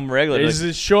 why not come regularly? They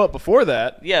just show up before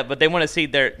that. Yeah, but they want to see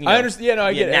their I understand. Yeah, no,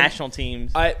 I get it. National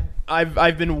teams.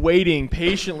 I've been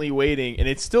patiently waiting, and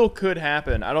it still could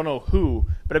happen. I don't know who,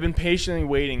 but I've been patiently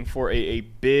waiting for a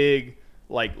big,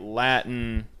 like,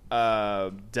 Latin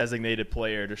designated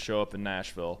player to show up in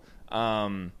Nashville.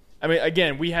 I mean,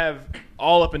 again, we have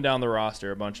all up and down the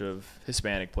roster a bunch of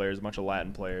Hispanic players, a bunch of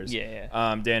Latin players.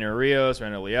 Daniel Rios,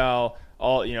 Reno Leal,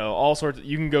 all sorts.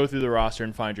 You can go through the roster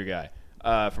and find your guy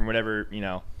from whatever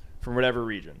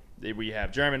region. We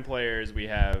have German players. We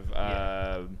have.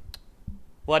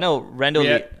 Well, I know Randall.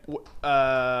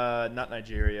 Not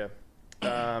Nigeria.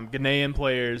 Ghanaian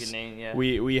players.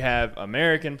 We have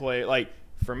American players. Like,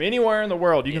 from anywhere in the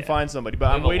world, you can find somebody. But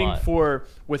I'm waiting for,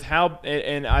 with how,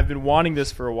 and I've been wanting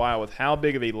this for a while, with how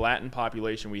big of a Latin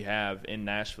population we have in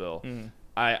Nashville.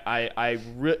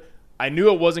 I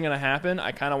knew it wasn't going to happen.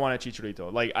 I kind of wanted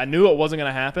Chicharito. Like, I knew it wasn't going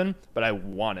to happen, but I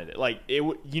wanted it. Like,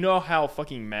 you know how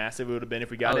fucking massive it would have been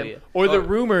if we got him? Yeah. Or the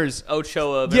rumors.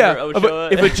 Ochoa.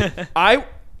 Ochoa?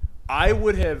 I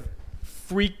would have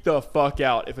freaked the fuck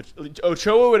out if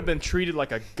Ochoa would have been treated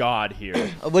like a god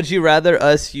here. Would you rather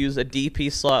us use a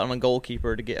DP slot on a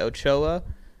goalkeeper to get Ochoa,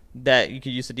 that you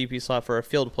could use a DP slot for a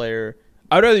field player?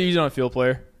 I'd rather use it on a field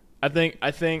player. I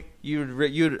think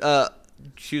you'd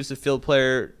choose a field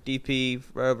player DP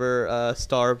over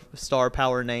star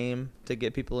power name to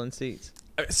get people in seats.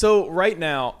 So right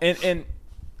now, and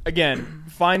again,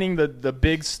 finding the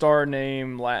big star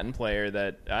name Latin player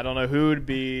that I don't know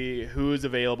who's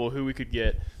available, who we could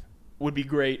get, would be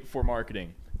great for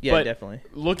marketing. Yeah, but definitely.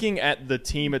 Looking at the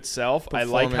team itself, I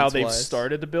like how they've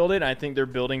started to build it. I think they're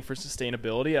building for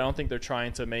sustainability. I don't think they're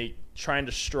trying to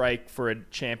strike for a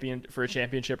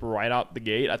championship right out the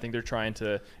gate. I think they're trying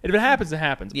to. If it happens, it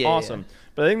happens. Yeah, awesome. Yeah.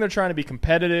 But I think they're trying to be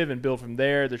competitive and build from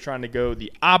there. They're trying to go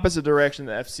the opposite direction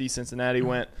that FC Cincinnati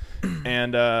went,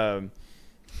 and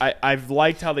I've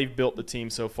liked how they've built the team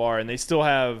so far, and they still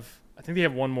have. I think they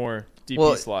have one more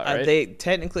DP slot, right? They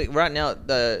technically right now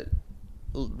the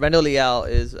Randall Leal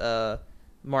is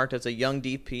marked as a young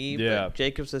DP. Yeah. But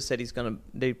Jacobs has said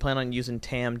they plan on using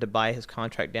Tam to buy his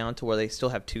contract down to where they still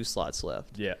have 2 slots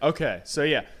left. Yeah. Okay. So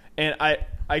yeah, and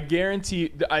I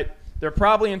guarantee they're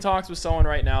probably in talks with someone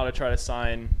right now to try to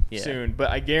sign soon.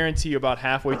 But I guarantee you, about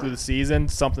halfway through the season,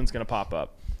 something's going to pop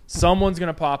up. Someone's going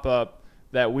to pop up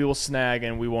that we will snag,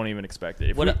 and we won't even expect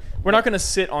it. We're not going to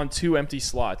sit on 2 empty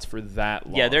slots for that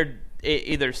long. Yeah, they're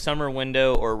either summer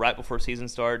window or right before season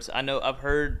starts. I know I've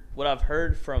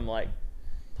heard from like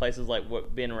places like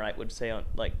what Ben Wright would say on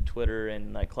like Twitter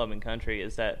and like Club and Country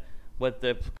is that what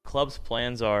the club's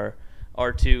plans are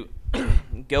to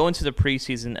go into the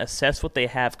preseason, assess what they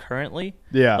have currently,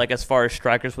 like as far as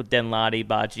strikers with Denlati,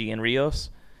 Baji, and Rios,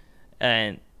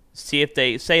 and see if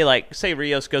they say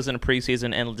Rios goes into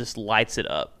preseason and just lights it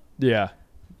up. Yeah.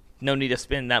 No need to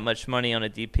spend that much money on a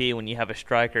DP when you have a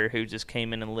striker who just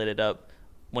came in and lit it up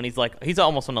when he's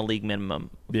almost on a league minimum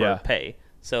for pay.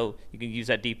 So you can use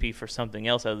that DP for something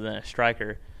else other than a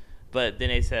striker. But then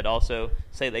they said also,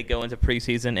 say they go into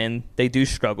preseason and they do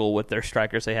struggle with their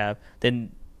strikers they have,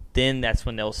 then that's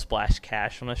when they'll splash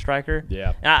cash on a striker.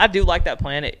 Yeah. And I do like that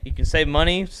plan. You can save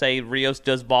money. Say Rios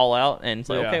does ball out and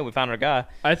say, okay, we found our guy.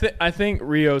 I think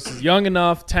Rios is young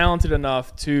enough, talented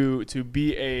enough to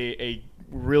be a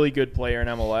really good player in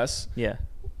MLS. Yeah.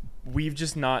 We've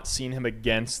just not seen him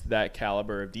against that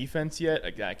caliber of defense yet,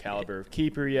 that caliber of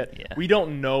keeper yet. Yeah. We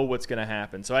don't know what's going to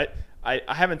happen. So I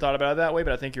haven't thought about it that way,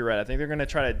 but I think you're right. I think they're going to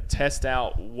try to test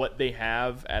out what they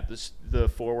have at the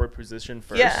forward position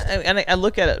first. Yeah, and I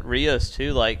look at it, Rios,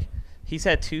 too. Like, he's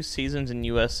had 2 seasons in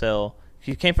USL.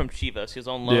 He came from Chivas. He was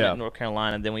on loan at North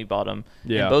Carolina, and then we bought him.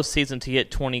 Yeah. In both seasons, he hit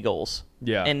 20 goals.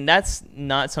 Yeah. And that's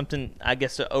not something, I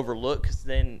guess, to overlook, because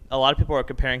then a lot of people are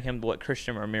comparing him to what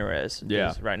Christian Ramirez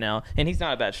is right now. And he's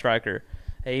not a bad striker.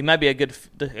 He might be a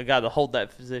guy to hold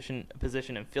that position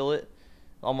and fill it,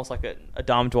 almost like a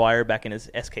Dom Dwyer back in his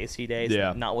SKC days.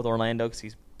 Yeah. Not with Orlando, because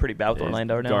he's pretty bad with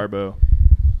Orlando now. Garbo.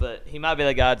 But he might be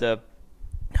the guy to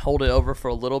hold it over for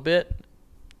a little bit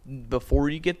before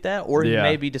you get that, or he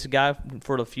may be just a guy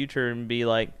for the future and be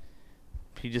like,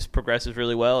 he just progresses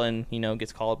really well and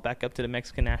gets called back up to the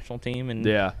Mexican national team and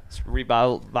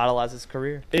revitalizes his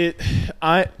career.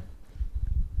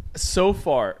 So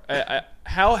far,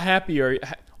 how happy are you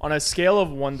on a scale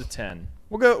of 1 to 10?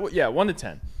 We'll go 1 to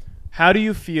 10. How do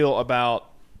you feel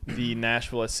about the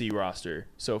Nashville SC roster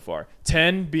so far?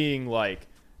 10 being like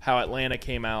how Atlanta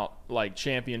came out like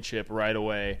championship right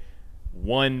away.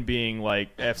 1 being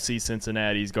like FC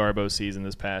Cincinnati's Garbo season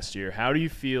this past year. How do you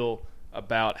feel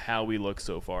about how we look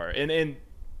so far? And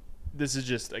this is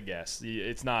just a guess.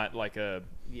 It's not like a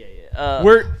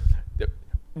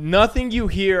nothing you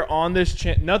hear on this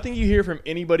nothing you hear from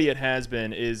anybody at Has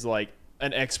Been is like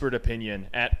an expert opinion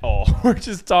at all. We're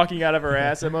just talking out of our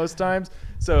ass at most times.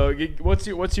 So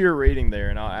what's your rating there?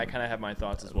 And I kind of have my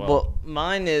thoughts as well. Well,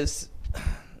 mine is.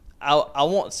 I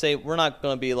won't say we're not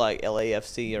going to be like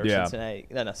LAFC or Cincinnati.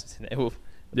 No, not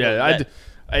Cincinnati.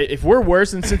 If we're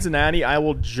worse than Cincinnati, I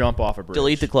will jump off a bridge.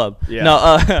 Delete the club. Yeah.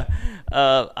 No,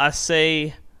 I'll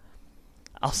say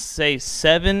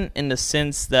 7 in the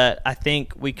sense that I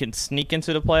think we can sneak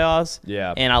into the playoffs.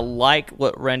 Yeah. And I like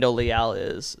what Randall Leal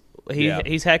is.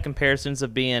 He's had comparisons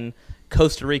of being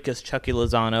Costa Rica's Chucky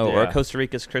Lozano or Costa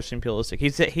Rica's Christian Pulisic.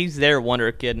 He's their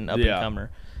wonder kid and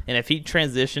up-and-comer. And if he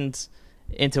transitions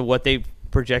into what they're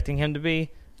projecting him to be,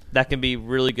 that can be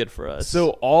really good for us.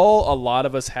 So a lot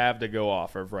of us have to go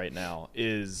off of right now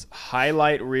is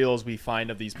highlight reels we find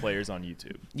of these players on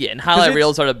YouTube. Yeah, and highlight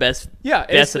reels are the best. Yeah,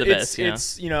 best of the best.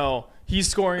 It's he's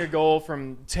scoring a goal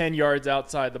from 10 yards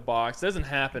outside the box. It doesn't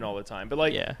happen all the time,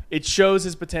 but it shows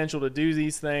his potential to do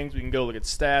these things. We can go look at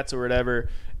stats or whatever.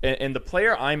 And the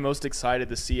player I'm most excited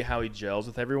to see how he gels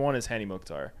with everyone is Hani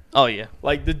Mukhtar. Oh yeah,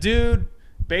 like the dude.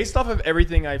 Based off of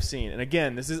everything I've seen, and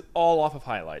again, this is all off of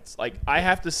highlights. Like I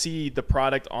have to see the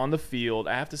product on the field.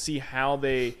 I have to see how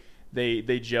they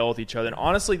gel with each other. And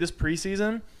honestly, this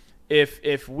preseason,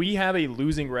 if we have a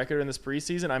losing record in this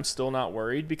preseason, I'm still not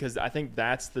worried because I think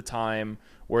that's the time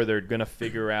where they're gonna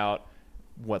figure out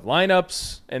what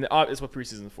lineups, and it's what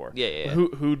preseason is for. Yeah.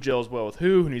 Who gels well with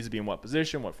who needs to be in what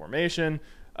position, what formation,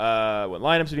 what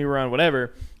lineups do you run,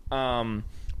 whatever.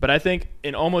 But I think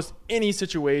in almost any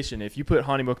situation, if you put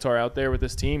Hani Mukhtar out there with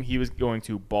this team, he was going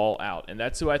to ball out. And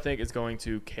that's who I think is going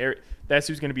to carry. That's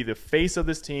who's going to be the face of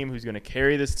this team, who's going to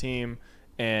carry this team.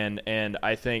 And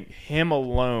I think him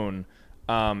alone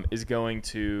is going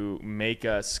to make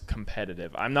us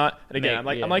competitive. I'm not – and again,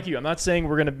 I'm like you. I'm not saying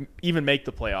we're going to even make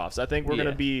the playoffs. I think we're going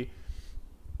to be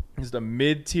Just a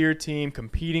mid-tier team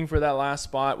competing for that last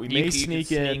spot. We may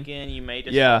sneak in. You may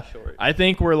just fall short. I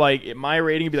think we're like, my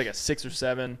rating would be like a 6 or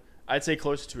 7. I'd say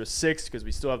closer to a 6 because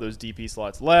we still have those DP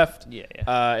slots left.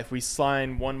 Yeah. If we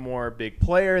sign one more big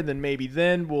player, then maybe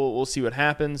we'll see what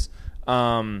happens.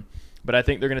 But I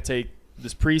think they're going to take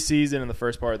this preseason and the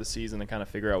first part of the season and kind of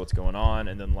figure out what's going on,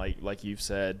 and then like you've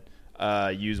said,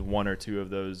 use one or two of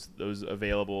those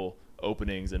available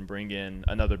openings and bring in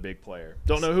another big player.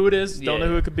 Don't know who it is. Don't know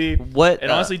who it could be.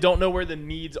 Honestly don't know where the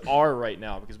needs are right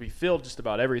now because we filled just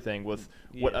about everything with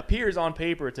what appears on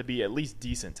paper to be at least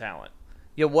decent talent.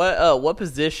 Yeah. What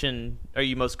position are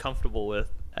you most comfortable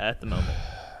with at the moment?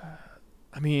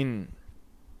 I mean,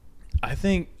 I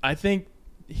think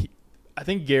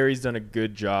Gary's done a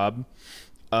good job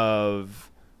of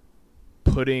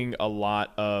putting a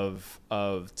lot of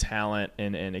talent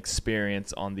and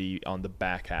experience on the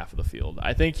back half of the field.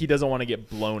 I think he doesn't want to get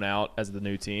blown out as the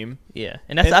new team. Yeah,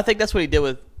 and I think that's what he did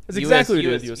with exactly what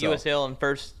he did with USL in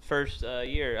first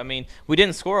year. I mean, we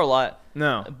didn't score a lot.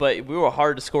 No, but we were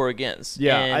hard to score against.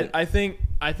 Yeah, I think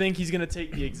he's going to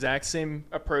take the exact same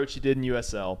approach he did in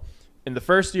USL. In the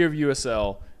first year of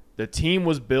USL, the team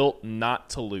was built not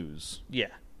to lose. Yeah.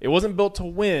 It wasn't built to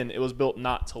win. It was built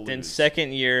not to lose. Then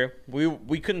second year,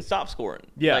 we couldn't stop scoring.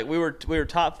 Yeah, like we were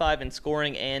top 5 in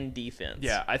scoring and defense.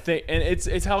 Yeah, I think, and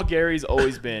it's how Gary's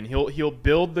always been. He'll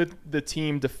build the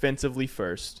team defensively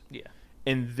first. Yeah,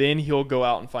 and then he'll go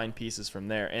out and find pieces from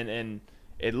there. And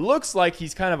it looks like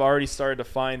he's kind of already started to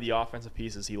find the offensive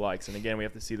pieces he likes. And again, we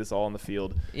have to see this all on the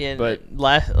field. Yeah,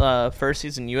 but first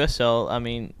season USL, I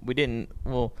mean, we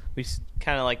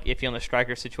kind of like iffy on the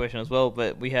striker situation as well,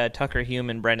 but we had Tucker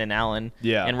Hume and Brandon Allen.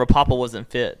 Yeah. And Rapapa wasn't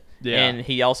fit. Yeah. And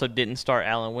he also didn't start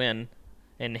Allen Wynn.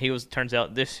 And he turns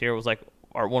out this year was like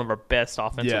one of our best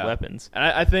offensive weapons. And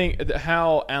I think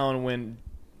how Allen Wynn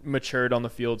matured on the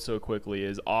field so quickly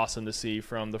is awesome to see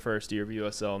from the first year of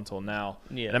USL until now.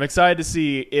 Yeah. And I'm excited to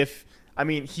see if I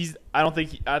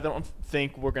don't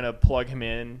think we're gonna plug him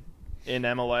in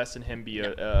MLS and him be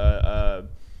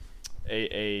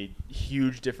a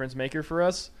huge difference maker for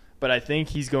us. But I think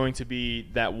he's going to be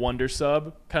that wonder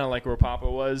sub, kind of like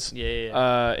Rapapa was in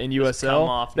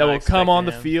USL, that will come on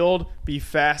the field, be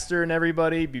faster than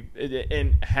everybody,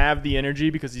 and have the energy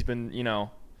because he's been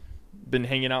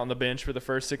hanging out on the bench for the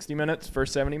first 60 minutes,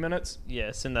 first 70 minutes.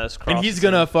 Yes, and those crosses. And he's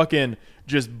going to fucking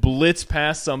just blitz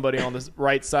past somebody on the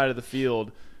right side of the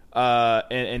field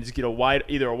and just get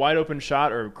either a wide open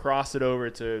shot or cross it over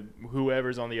to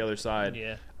whoever's on the other side.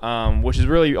 Yeah. Which has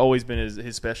really always been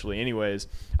his specialty anyways.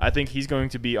 I think he's going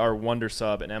to be our wonder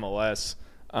sub in MLS.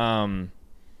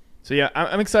 So, yeah,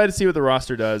 I'm excited to see what the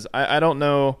roster does. I don't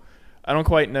know. I don't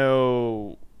quite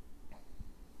know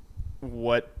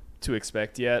what to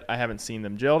expect yet. I haven't seen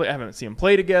them gelled. I haven't seen them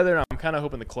play together. And I'm kind of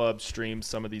hoping the club streams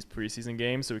some of these preseason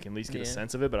games so we can at least get a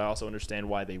sense of it. But I also understand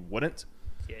why they wouldn't.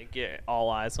 Yeah, get all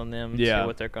eyes on them. See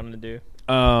what they're going to do.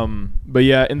 But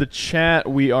yeah, in the chat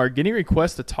we are getting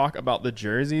requests to talk about the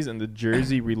jerseys and the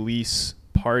jersey release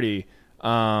party.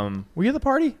 Were you at the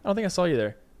party? I don't think I saw you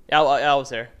there. I was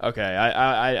there. Okay,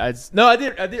 I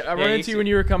did. I ran into you when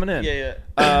you were coming in.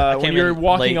 Yeah. When you were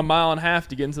walking a mile and a half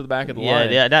to get into the back of the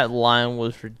line. Yeah, that line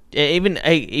was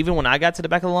even when I got to the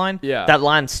back of the line. Yeah. That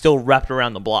line still wrapped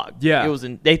around the block. Yeah,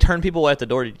 they turned people away at the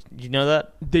door. Did you know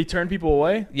that? They turned people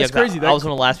away. Yeah, that's crazy. I was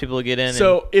one of the last people to get in.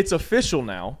 So it's official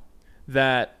now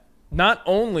that not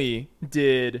only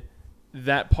did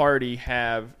that party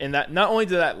have, and that not only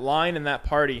did that line and that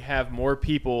party have more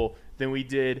people than we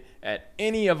did at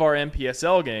any of our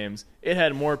MPSL games, it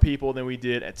had more people than we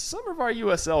did at some of our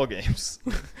USL games.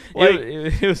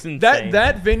 It was insane.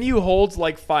 That venue holds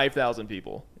like 5,000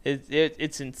 people.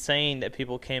 It's insane that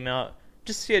people came out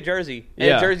just to see a jersey.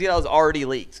 And a jersey that was already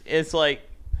leaked. It's like,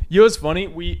 you know what's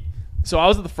funny? So I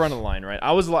was at the front of the line, right?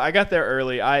 I got there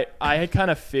early. I had kind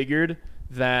of figured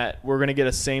that we're going to get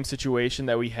a same situation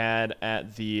that we had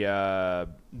at the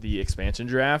expansion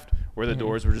draft where the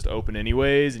doors were just open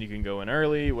anyways and you can go in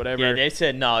early, whatever. Yeah, they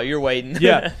said, no, you're waiting.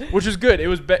 Yeah, which is good. It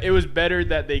was better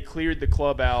that they cleared the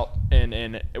club out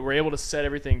and were able to set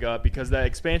everything up because that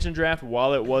expansion draft,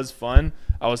 while it was fun,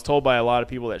 I was told by a lot of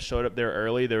people that showed up there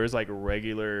early, there was like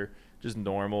regular, just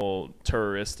normal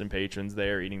tourists and patrons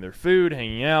there eating their food,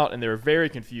 hanging out, and they were very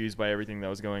confused by everything that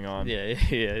was going on.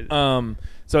 Yeah.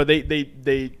 So they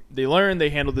learned, they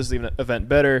handled this event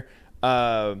better.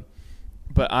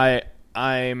 But I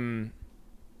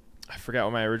forgot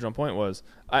what my original point was.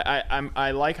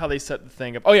 I like how they set the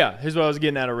thing up. Oh yeah, here's what I was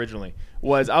getting at originally. I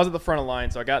was at the front of the line,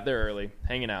 so I got there early,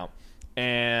 hanging out,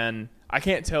 and I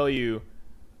can't tell you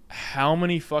how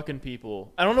many fucking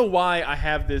people. I don't know why I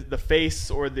have the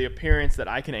face or the appearance that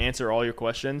I can answer all your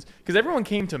questions, because everyone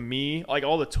came to me, like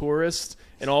all the tourists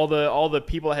and all the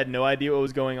people that had no idea what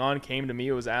was going on came to me.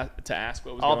 It was to ask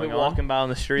what was All going on. people walking by on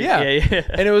the street. Yeah. Yeah.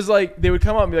 And it was like they would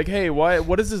come up and be like, "Hey,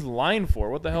 what is this line for?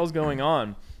 What the hell's going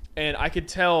on?" And I could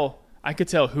tell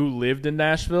who lived in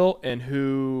Nashville and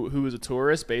who was a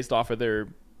tourist based off of their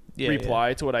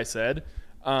reply to what I said.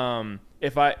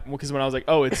 Because when I was like,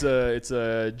 oh, it's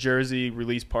a jersey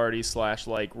release party /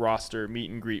 like roster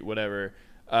meet and greet, whatever,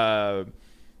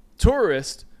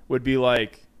 tourist would be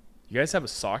like, you guys have a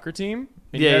soccer team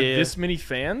and you have this many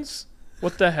fans?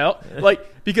 What the hell?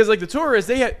 Like, because like the tourists,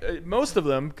 they had most of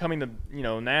them coming to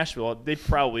Nashville. They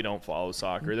probably don't follow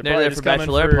soccer. They're probably there just for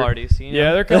bachelorette parties.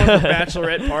 Yeah, they're coming for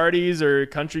bachelorette parties or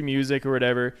country music or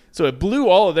whatever. So it blew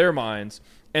all of their minds.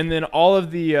 And then all of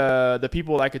the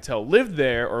people that I could tell lived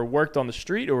there or worked on the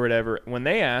street or whatever, when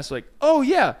they asked, like, oh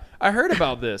yeah, I heard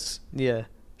about this. Yeah.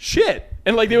 Shit.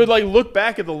 And like they would like look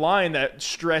back at the line that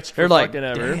stretched for fucking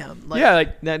ever. Damn, yeah,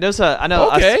 like I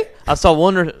know. Okay. I saw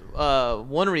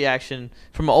one reaction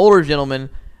from an older gentleman,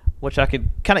 which I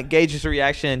could kind of gauge his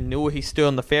reaction and knew he stood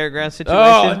on the fairground situation.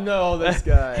 Oh no, this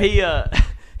guy.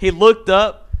 He looked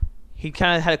up. He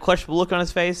kind of had a questionable look on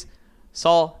his face.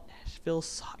 Saw Nashville.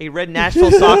 He read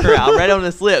Nashville soccer out, read on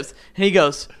his lips, and he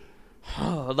goes.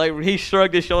 Oh, like he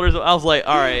shrugged his shoulders. I was like,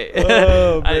 "All right."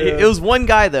 Oh, it was one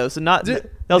guy though, so that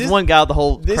was one guy of the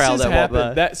whole crowd that walked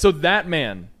by.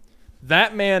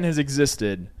 That man has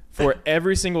existed for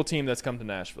every single team that's come to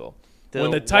Nashville.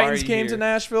 When the Titans came to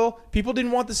Nashville, people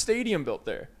didn't want the stadium built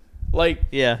there. Like,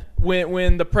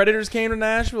 when the Predators came to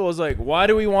Nashville, it was like, why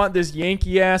do we want this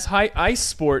Yankee ass ice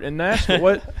sport in Nashville?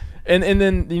 What? And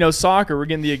then soccer, we're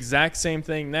getting the exact same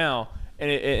thing now.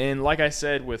 And like I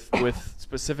said, with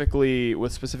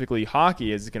specifically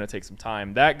hockey, is going to take some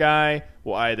time. That guy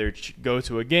will either go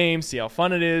to a game, see how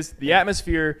fun it is. The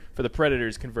atmosphere for the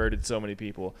Predators converted so many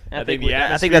people. I think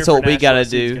that's what we got to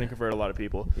do. It's going to convert a lot of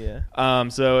people. Yeah.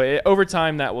 Over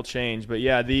time that will change. But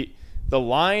yeah, the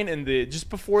line and just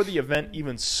before the event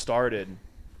even started,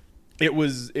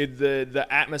 the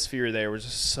atmosphere there was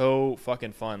just so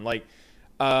fucking fun. Like.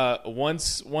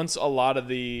 Once a lot of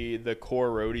the core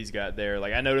roadies got there,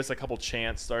 like I noticed a couple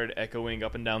chants started echoing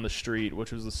up and down the street,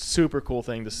 which was a super cool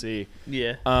thing to see.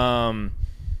 Yeah. And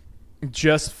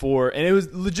it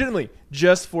was legitimately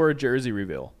just for a jersey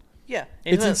reveal. Yeah.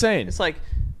 It's insane. It's like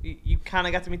you kind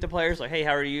of got to meet the players, like, hey,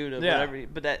 how are you? Whatever.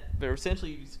 But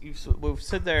essentially we'll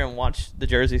sit there and watch the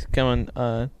jerseys come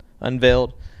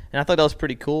unveiled, and I thought that was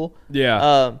pretty cool.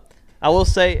 Yeah. I will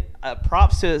say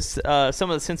props to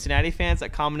some of the Cincinnati fans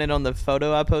that commented on the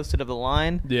photo I posted of the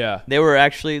line. Yeah. They were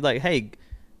actually like, hey,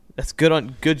 that's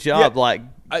good job.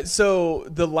 Yeah. So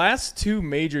the last two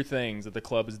major things that the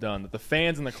club has done, that the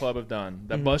fans in the club have done,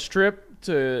 that bus trip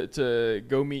to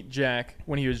go meet Jack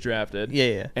when he was drafted.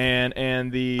 Yeah.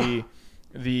 And the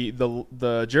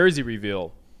jersey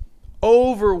reveal,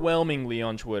 overwhelmingly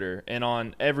on Twitter and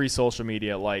on every social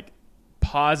media, like,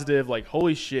 positive, like,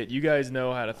 holy shit, you guys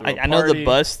know how to throw a party. I know the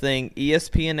bus thing,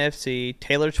 ESPN FC,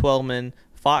 Taylor Twellman,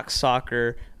 Fox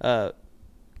Soccer,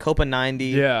 Copa 90.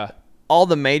 Yeah. All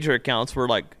the major accounts were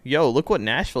like, yo, look what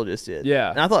Nashville just did.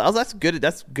 Yeah. And I thought, that's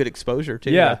good exposure,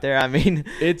 too, yeah. right there. I mean,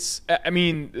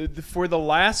 for the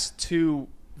last two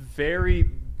very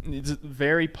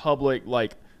public,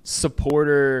 like,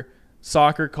 supporter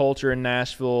soccer culture in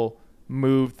Nashville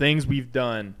things we've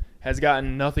done has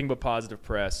gotten nothing but positive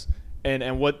press.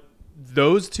 And what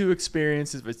those two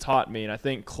experiences have taught me, and I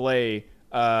think Clay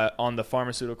on the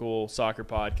Pharmaceutical Soccer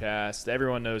podcast,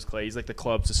 everyone knows Clay. He's like the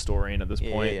club's historian at this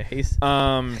point.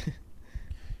 Yeah.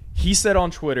 He said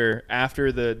on Twitter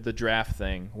after the draft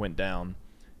thing went down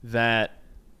that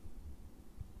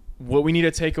what we need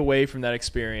to take away from that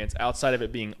experience, outside of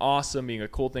it being awesome, being a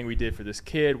cool thing we did for this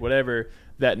kid, whatever,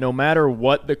 that no matter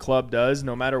what the club does,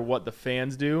 no matter what the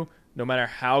fans do, no matter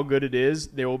how good it is,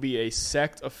 there will be a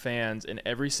sect of fans in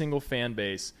every single fan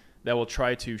base that will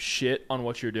try to shit on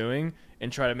what you're doing and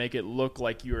try to make it look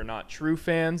like you are not true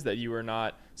fans, that you are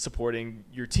not supporting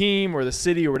your team or the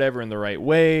city or whatever in the right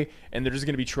way, and they're just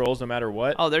going to be trolls no matter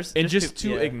what.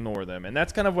 Ignore them. And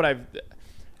that's kind of what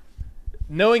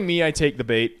knowing me, I take the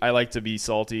bait. I like to be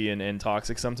salty and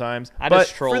toxic sometimes.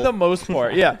 Just troll. For the most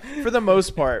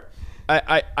part,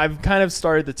 I've kind of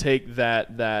started to take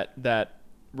that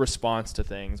response to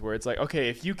things where it's like, okay,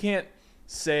 if you can't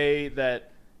say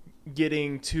that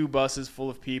getting 2 buses full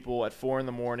of people at 4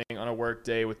 a.m. on a work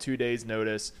day with 2 days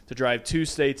notice to drive 2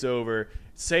 states over,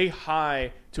 say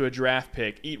hi to a draft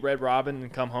pick, eat Red Robin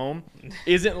and come home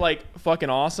isn't like fucking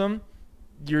awesome,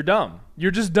 you're dumb.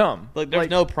 You're just dumb. Like, there's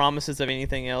no promises of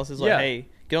anything else. It's like, hey,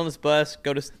 get on this bus,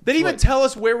 go to. They didn't even tell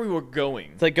us where we were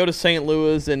going. It's like go to St.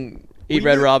 Louis and eat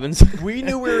Red Robins. We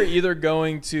knew we were either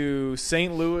going to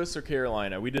St. Louis or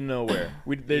Carolina. We didn't know where.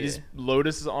 They just load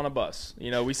us on a bus.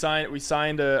 You know, we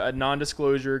signed a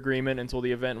non-disclosure agreement until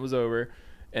the event was over,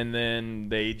 and then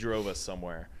they drove us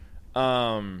somewhere.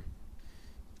 And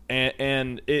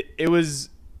it was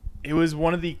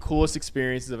one of the coolest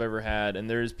experiences I've ever had. And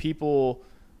there's people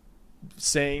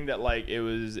saying that like it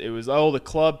was the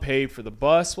club paid for the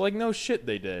bus. Well, like, no shit,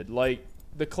 they did. Like,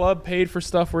 the club paid for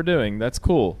stuff we're doing. That's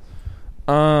cool.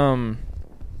 Let's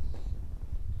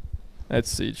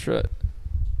see. Sorry,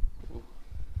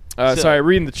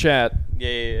 reading the chat.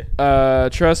 Yeah.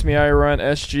 Trust me, I run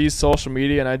SG's social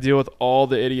media and I deal with all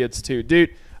the idiots too, dude.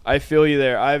 I feel you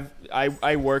there.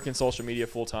 I work in social media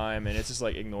full time, and it's just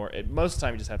like ignore it. Most of the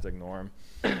time, you just have to ignore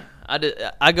them.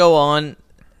 I go on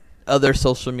other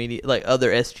social media, like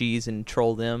other SGs, and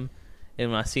troll them,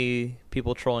 and when I see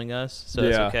people trolling us, so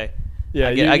it's okay. Yeah,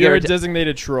 you're a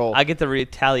designated troll. I get the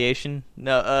retaliation.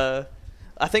 No,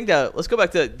 I think that let's go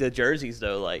back to the jerseys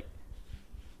though. Like,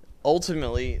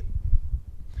 ultimately,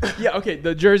 yeah, okay.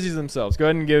 The jerseys themselves. Go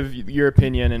ahead and give your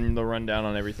opinion and the rundown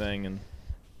on everything. And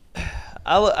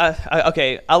I look at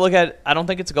it, I don't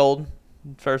think it's gold,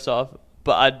 first off,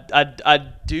 but I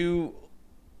do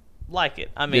like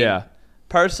it. I mean,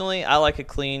 personally, I like a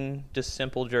clean, just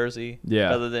simple jersey,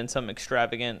 rather than some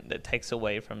extravagant that takes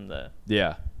away from the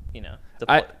the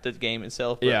game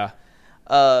itself. But,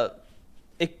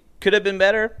 it could have been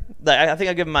better. Like, I think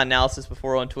I given my analysis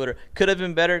before on Twitter. Could have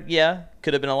been better. Yeah.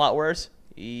 Could have been a lot worse.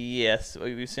 Yes,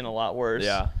 we've seen a lot worse.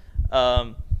 Yeah.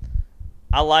 I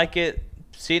like it.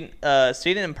 Seeing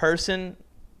it in person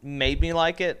made me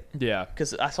like it. Yeah.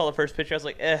 Because I saw the first picture, I was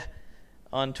like,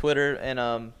 on Twitter,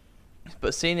 and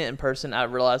but seeing it in person, I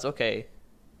realized, okay,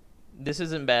 this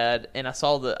isn't bad. And I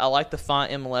like the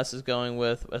font MLS is going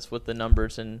with the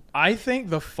numbers, and I think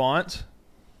the font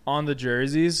on the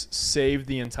jerseys saved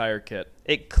the entire kit.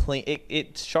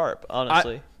 It's sharp,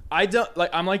 honestly. I don't like.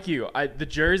 I'm like you. The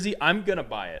jersey, I'm gonna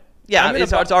buy it. Yeah,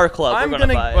 it's our club. We're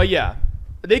gonna buy it. Well, yeah,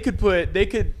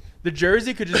 the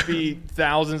jersey could just be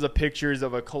thousands of pictures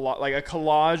of a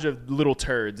collage of little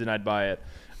turds, and I'd buy it.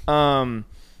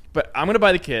 But I'm gonna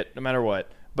buy the kit no matter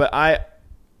what. But I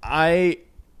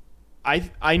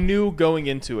knew going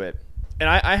into it, and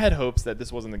I had hopes that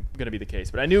this wasn't going to be the case.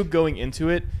 But I knew going into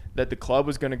it that the club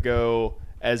was going to go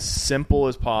as simple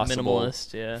as possible,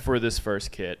 minimalist, for this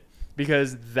first kit,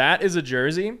 because that is a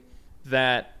jersey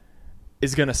that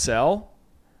is going to sell.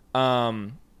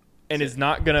 And it's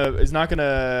not gonna rock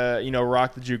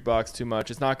the jukebox too much.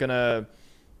 It's not gonna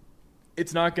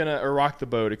or rock the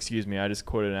boat. Excuse me, I just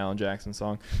quoted an Alan Jackson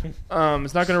song.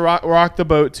 It's not gonna rock the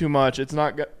boat too much. It's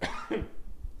not gonna.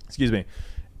 Excuse me.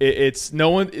 It's no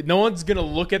one's gonna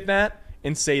look at that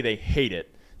and say they hate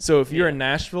it. So if you're a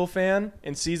Nashville fan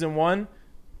in season 1,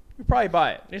 you probably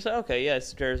buy it. You're like, okay,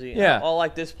 it's jersey. Yeah. I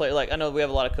like this player. Like, I know we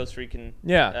have a lot of Costa Rican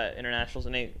internationals,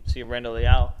 and they see Randall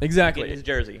Leal. Exactly. Get his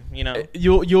jersey, you know.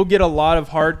 You'll get a lot of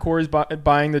hardcores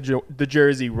buying the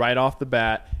jersey right off the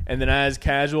bat, and then as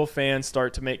casual fans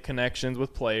start to make connections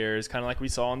with players, kind of like we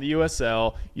saw in the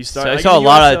USL, you start. So I saw a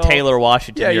lot of Taylor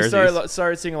Washington jerseys. You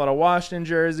started seeing a lot of Washington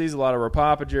jerseys, a lot of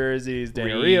Rapapa jerseys,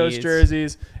 Daniel Rios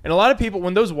jerseys, and a lot of people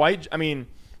when those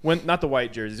not the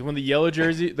white jerseys, when the yellow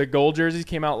jersey, the gold jerseys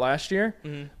came out last year,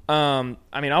 I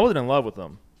wasn't in love with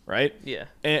them, right? Yeah.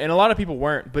 And a lot of people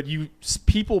weren't, but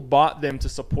people bought them to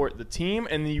support the team,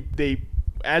 and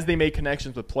as they made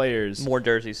connections with players, more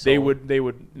jerseys sold. they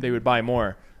would buy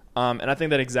more. And I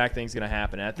think that exact thing's going to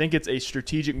happen. And I think it's a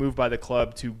strategic move by the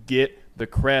club to get the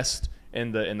crest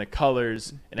and the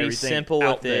colors and everything simple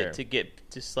out with there. it to get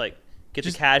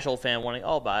the casual fan wanting,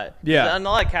 I'll buy it. Yeah. A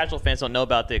lot of casual fans don't know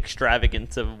about the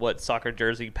extravagance of what soccer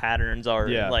jersey patterns are.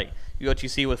 Yeah. Like what you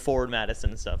see with Forward Madison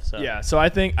and stuff. So yeah. So I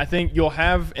think you'll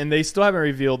have, and they still haven't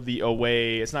revealed the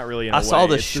away. It's not really an away. I saw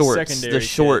the it's shorts. The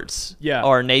shorts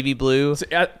are navy blue. So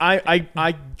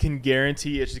I can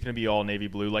guarantee it's just going to be all navy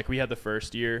blue like we had the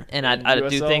first year. And I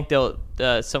do think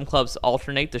some clubs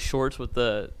alternate the shorts with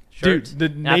the shirts. Dude, the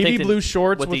navy blue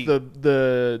shorts with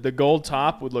the gold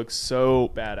top would look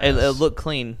so badass. It looked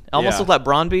clean. It almost looked like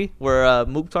Brøndby, where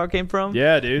Mukhtar came from.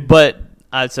 Yeah, dude. But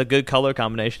it's a good color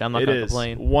combination. I'm not going to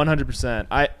complain.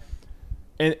 100%.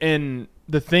 And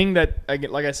the thing that,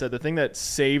 like I said, the thing that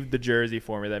saved the jersey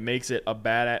for me, that makes it a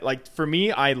badass. Like for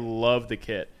me, I love the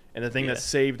kit. And the thing that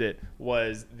saved it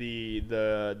was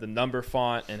the number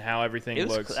font and how everything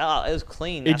looks. It was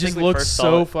clean. It just looks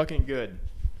so fucking good.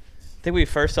 think we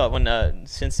first saw it when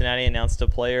Cincinnati announced a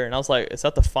player, and I was like, is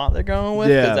that the font they're going with?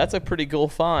 Yeah. Because that's a pretty cool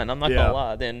font. I'm not Yeah. going to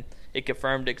lie. Then it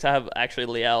confirmed it because I have actually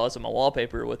Leal as my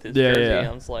wallpaper with his Yeah, jersey. yeah. And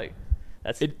I was like,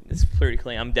 it's pretty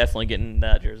clean. I'm definitely getting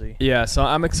that jersey. Yeah, so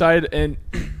I'm excited. And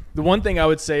the one thing I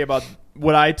would say about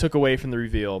what I took away from the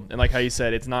reveal, and like how you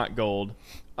said, it's not gold.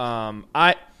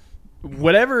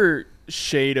 Whatever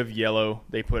shade of yellow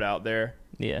they put out there,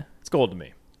 Yeah. it's gold to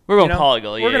me. We're going to call it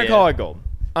gold. We're going to call it gold.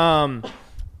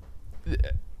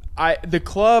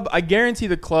 I guarantee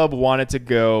the club wanted to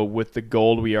go with the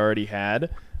gold we already had,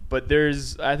 but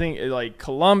there's, I think, like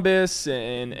Columbus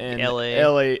and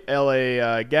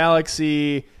LA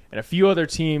Galaxy and a few other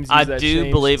teams. I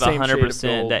do believe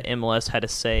 100% that MLS had a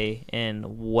say in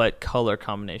what color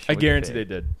combination. I guarantee they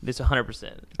did. It's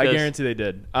 100%. I guarantee they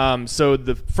did. So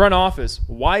the front office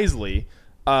wisely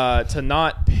to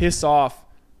not piss off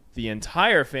the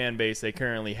entire fan base they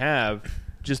currently have,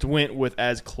 just went with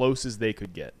as close as they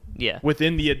could get. Yeah.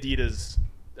 Within the Adidas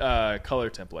color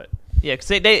template. Yeah, because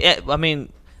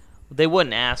they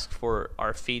wouldn't ask for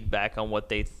our feedback on what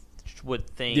they would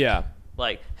think. Yeah.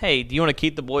 Like, hey, do you want to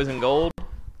keep the boys in gold?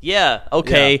 Yeah.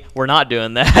 Okay, Yeah. We're not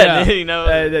doing that. Yeah. You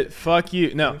know. Fuck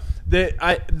you. No.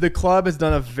 The club has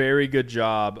done a very good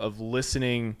job of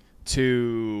listening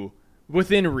to,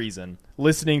 within reason,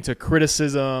 listening to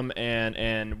criticism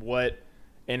and what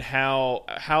and how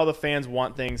the fans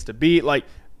want things to be. Like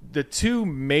the two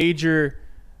major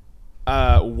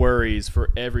worries for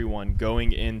everyone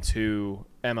going into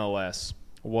MLS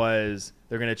was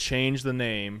they're going to change the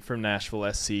name from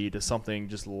Nashville SC to something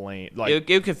just lame. Like it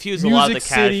would confuse a lot of the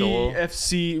casual.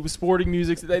 FC, Sporting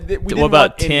Music. What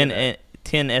about 10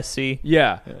 SC?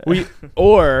 Yeah.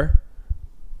 Or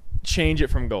change it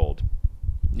from gold.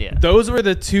 Yeah. Those were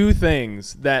the two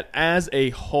things that, as a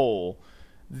whole,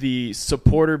 the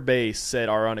supporter base said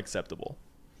are unacceptable.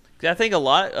 I think a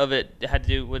lot of it had to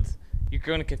do with you're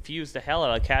going to confuse the hell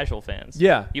out of casual fans.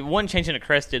 Yeah. One changing the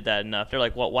crest did that enough. They're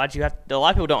like, well, why'd you have to? A lot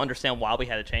of people don't understand why we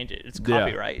had to change it. It's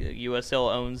copyright. USL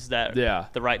owns that. Yeah.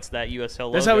 The rights to that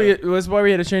USL logo. That's why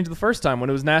we had to change it the first time when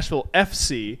it was Nashville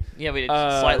FC. Yeah, we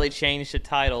slightly changed the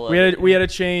title. We had to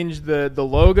change the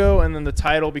logo and then the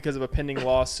title because of a pending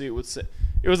lawsuit.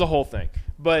 It was a whole thing.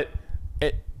 But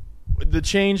the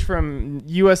change from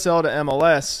USL to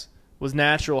MLS was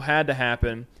natural, had to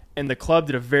happen. And the club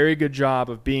did a very good job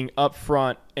of being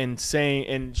upfront and saying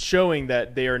and showing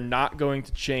that they are not going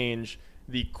to change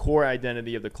the core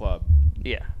identity of the club.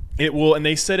 Yeah. It will, and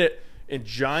they said it in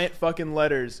giant fucking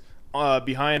letters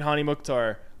behind Hani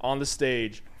Mukhtar on the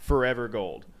stage, "Forever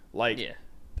Gold." Like, yeah.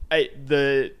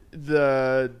 The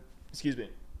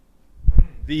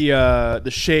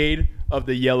shade of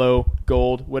the yellow,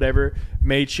 gold, whatever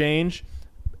may change.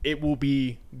 It will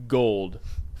be gold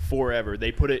forever.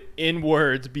 They put it in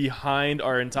words behind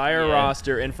our entire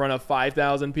roster in front of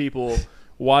 5,000 people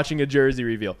watching a jersey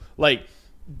reveal. Like,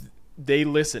 they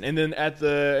listen. And then at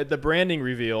the branding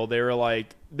reveal, they were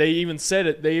like, they even said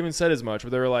as much,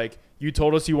 where they were like, you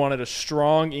told us you wanted a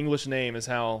strong English name, is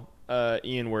how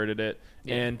Ian worded it,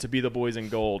 and to be the boys in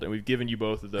gold, and we've given you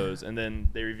both of those. And then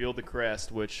they revealed the crest,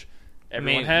 which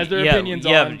everyone has their opinions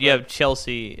on. You have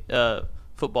Chelsea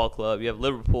Football Club. You have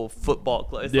Liverpool Football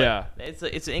Club. It's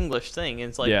it's an English thing. And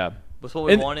it's like, that's what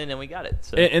we wanted, and we got it.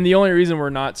 So. And the only reason we're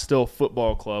not still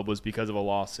Football Club was because of a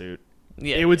lawsuit.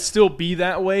 Yeah, it would still be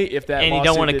that way if that. And lawsuit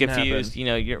you don't want to didn't confuse. happen. You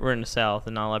know, we're in the South,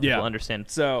 and not a lot of people understand.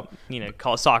 So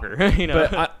call it soccer. You know,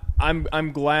 but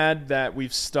I'm glad that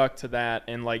we've stuck to that,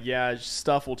 and like,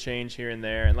 stuff will change here and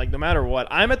there, and like no matter what,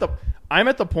 I'm at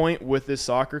the point with this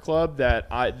soccer club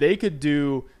that they could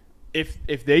do.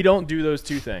 If they don't do those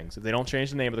two things, if they don't change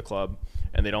the name of the club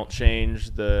and they don't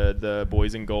change the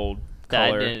boys in gold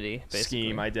color identity,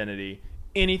 scheme identity,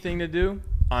 anything to do,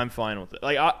 I'm fine with it.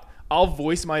 Like I'll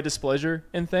voice my displeasure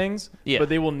in things, but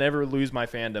they will never lose my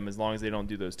fandom as long as they don't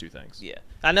do those two things. Yeah,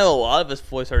 I know a lot of us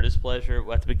voiced our displeasure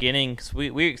at the beginning because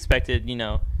we expected,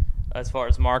 as far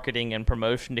as marketing and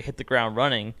promotion, to hit the ground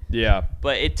running. Yeah,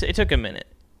 but it took a minute.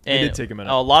 And it did take a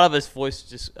minute. A lot of us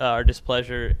voiced our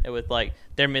displeasure with, like,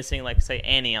 they're missing, like, say,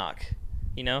 Antioch.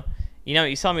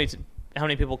 You saw me how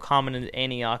many people commented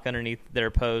Antioch underneath their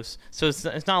posts. So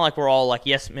it's not like we're all like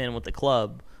yes men with the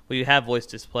club. We have voiced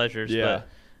displeasures, but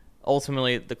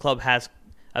ultimately the club has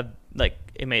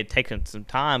it may have taken some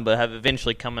time, but have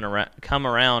eventually come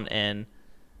around and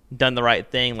done the right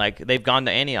thing. Like, they've gone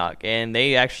to Antioch, and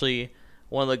they actually,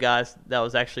 one of the guys that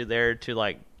was actually there to,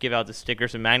 like, give out the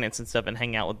stickers and magnets and stuff and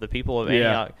hang out with the people of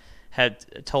Antioch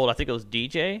had told, I think it was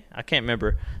DJ, I can't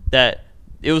remember, that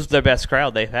it was their best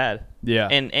crowd they've had. Yeah.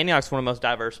 And Antioch's one of the most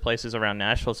diverse places around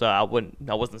Nashville, so I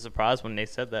wasn't surprised when they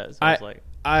said that. So I was like,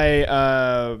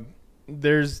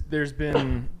 there's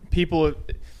been people.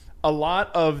 A lot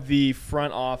of the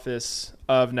front office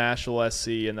of Nashville SC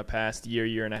in the past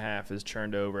year and a half has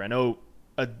churned over. I know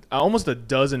almost a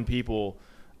dozen people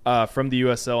from the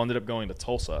USL ended up going to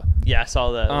Tulsa. Yeah, I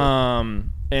saw that.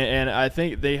 And I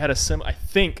think they had I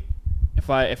think if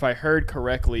I heard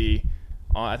correctly,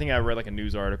 I think I read like a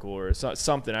news article or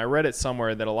something. I read it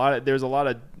somewhere that there's a lot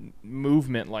of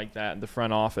movement like that in the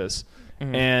front office,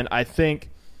 and I think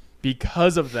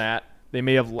because of that, they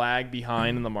may have lagged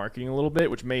behind in the marketing a little bit,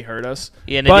 which may hurt us.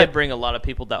 Yeah, and they did bring a lot of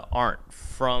people that aren't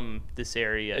from this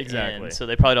area in, so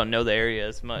they probably don't know the area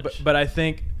as much. But I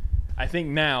think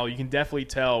now you can definitely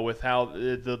tell with how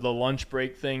the lunch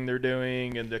break thing they're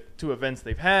doing and the 2 events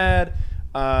they've had,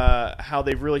 how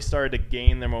they've really started to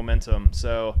gain their momentum.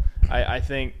 So I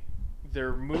think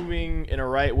they're moving in a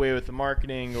right way with the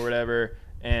marketing or whatever,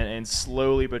 and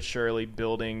slowly but surely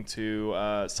building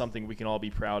to something we can all be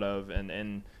proud of,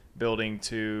 and building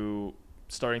to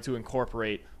starting to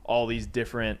incorporate all these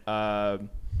different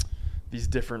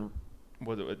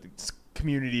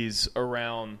communities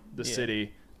around the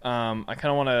city. I kind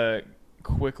of want to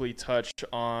quickly touch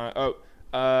on.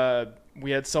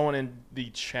 We had someone in the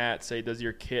chat say, "Does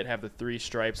your kit have the 3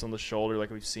 stripes on the shoulder like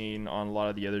we've seen on a lot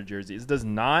of the other jerseys?" It does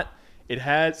not. It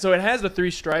has the 3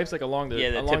 stripes like along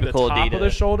the top Adidas. of the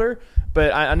shoulder.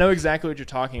 But I know exactly what you're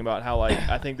talking about. How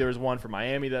I think there was one for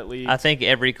Miami that leaked. I think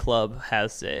every club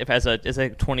has it. It's a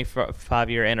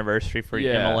 25-year anniversry for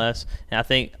MLS, and I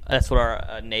think that's what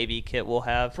our Navy kit will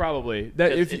have. Probably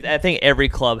I think every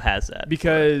club has that.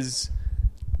 Because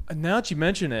now that you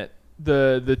mention it,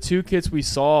 the 2 kits we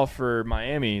saw for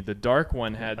Miami, the dark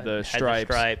one had the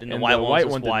stripes, and the white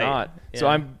one did not. Yeah.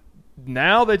 So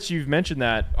now that you've mentioned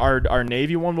that, our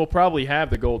Navy one will probably have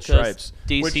the gold stripes.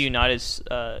 DC United's,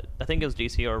 I think it was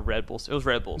DC or Red Bulls. It was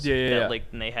Red Bulls. Yeah.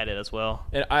 And they had it as well.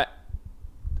 And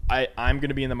I'm going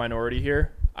to be in the minority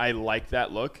here. I like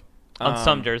that look. On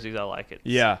some jerseys, I like it.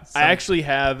 Yeah. I actually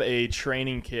have a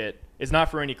training kit. It's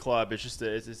not for any club. It's just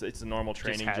it's a normal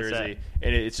training jersey.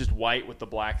 And it's just white with the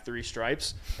black 3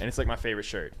 stripes. And it's like my favorite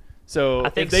shirt. So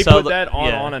if they put that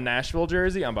on a Nashville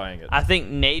jersey, I'm buying it. I think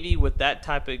Navy with that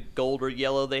type of gold or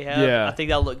yellow they have, I think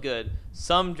that'll look good.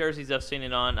 Some jerseys I've seen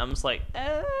it on, I'm just like,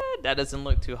 that doesn't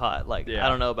look too hot. I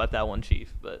don't know about that one,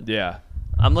 Chief. But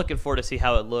I'm looking forward to see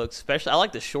how it looks. Especially, I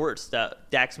like the shorts that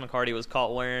Dax McCarty was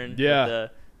caught wearing. Yeah.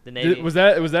 With the Navy. Was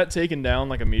that taken down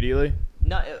like immediately?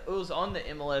 No, it was on the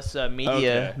MLS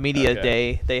media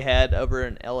day they had over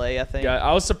in LA, I think. Yeah,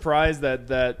 I was surprised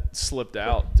that slipped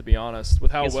out, to be honest,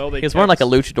 with how well they. He was wearing like a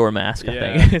luchador mask,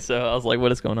 I think. So I was like,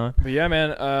 "What is going on?" But yeah,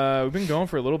 man, we've been going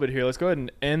for a little bit here. Let's go ahead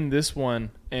and end this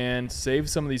one and save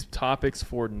some of these topics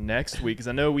for next week, because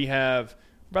I know we have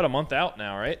about a month out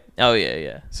now, right? Oh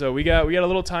yeah. So we got a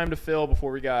little time to fill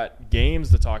before we got games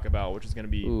to talk about, which is going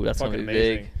to be fucking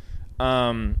amazing. Big.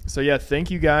 So yeah, thank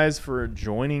you guys for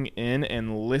joining in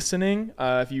and listening.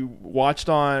 If you watched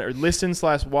on or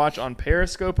listen/watch on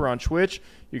Periscope or on Twitch,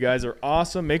 you guys are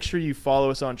awesome. Make sure you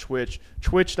follow us on Twitch,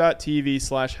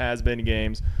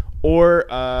 twitch.tv/hasbeengames, or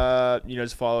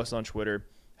just follow us on Twitter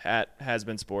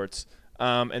 @hasbeensports.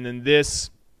 And then this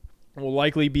will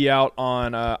likely be out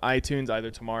on iTunes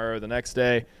either tomorrow or the next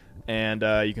day, and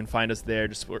you can find us there.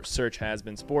 Just search Has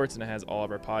Been Sports, and it has all of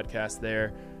our podcasts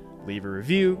there. Leave a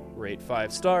review, rate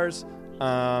 5 stars.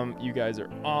 You guys are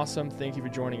awesome. Thank you for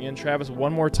joining in. Travis,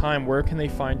 one more time, where can they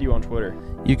find you on Twitter?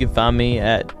 You can find me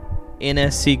at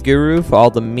NSC Guru for all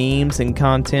the memes and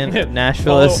content of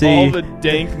Nashville SC. All the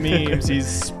dank memes he's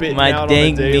spitting my out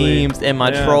dank on the daily. memes and my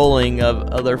trolling of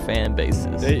other fan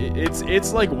bases.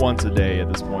 It's like once a day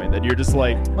at this point that you're just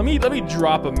like, let me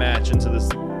drop a match into this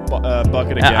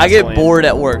bucket of gasoline. I get bored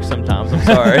at work sometimes. I'm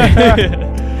sorry.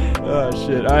 Oh,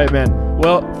 shit. All right, man.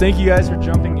 Well, thank you guys for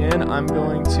jumping in. I'm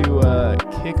going to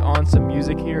kick on some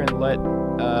music here and let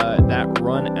that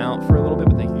run out for a little bit.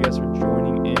 But thank you guys for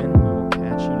joining in.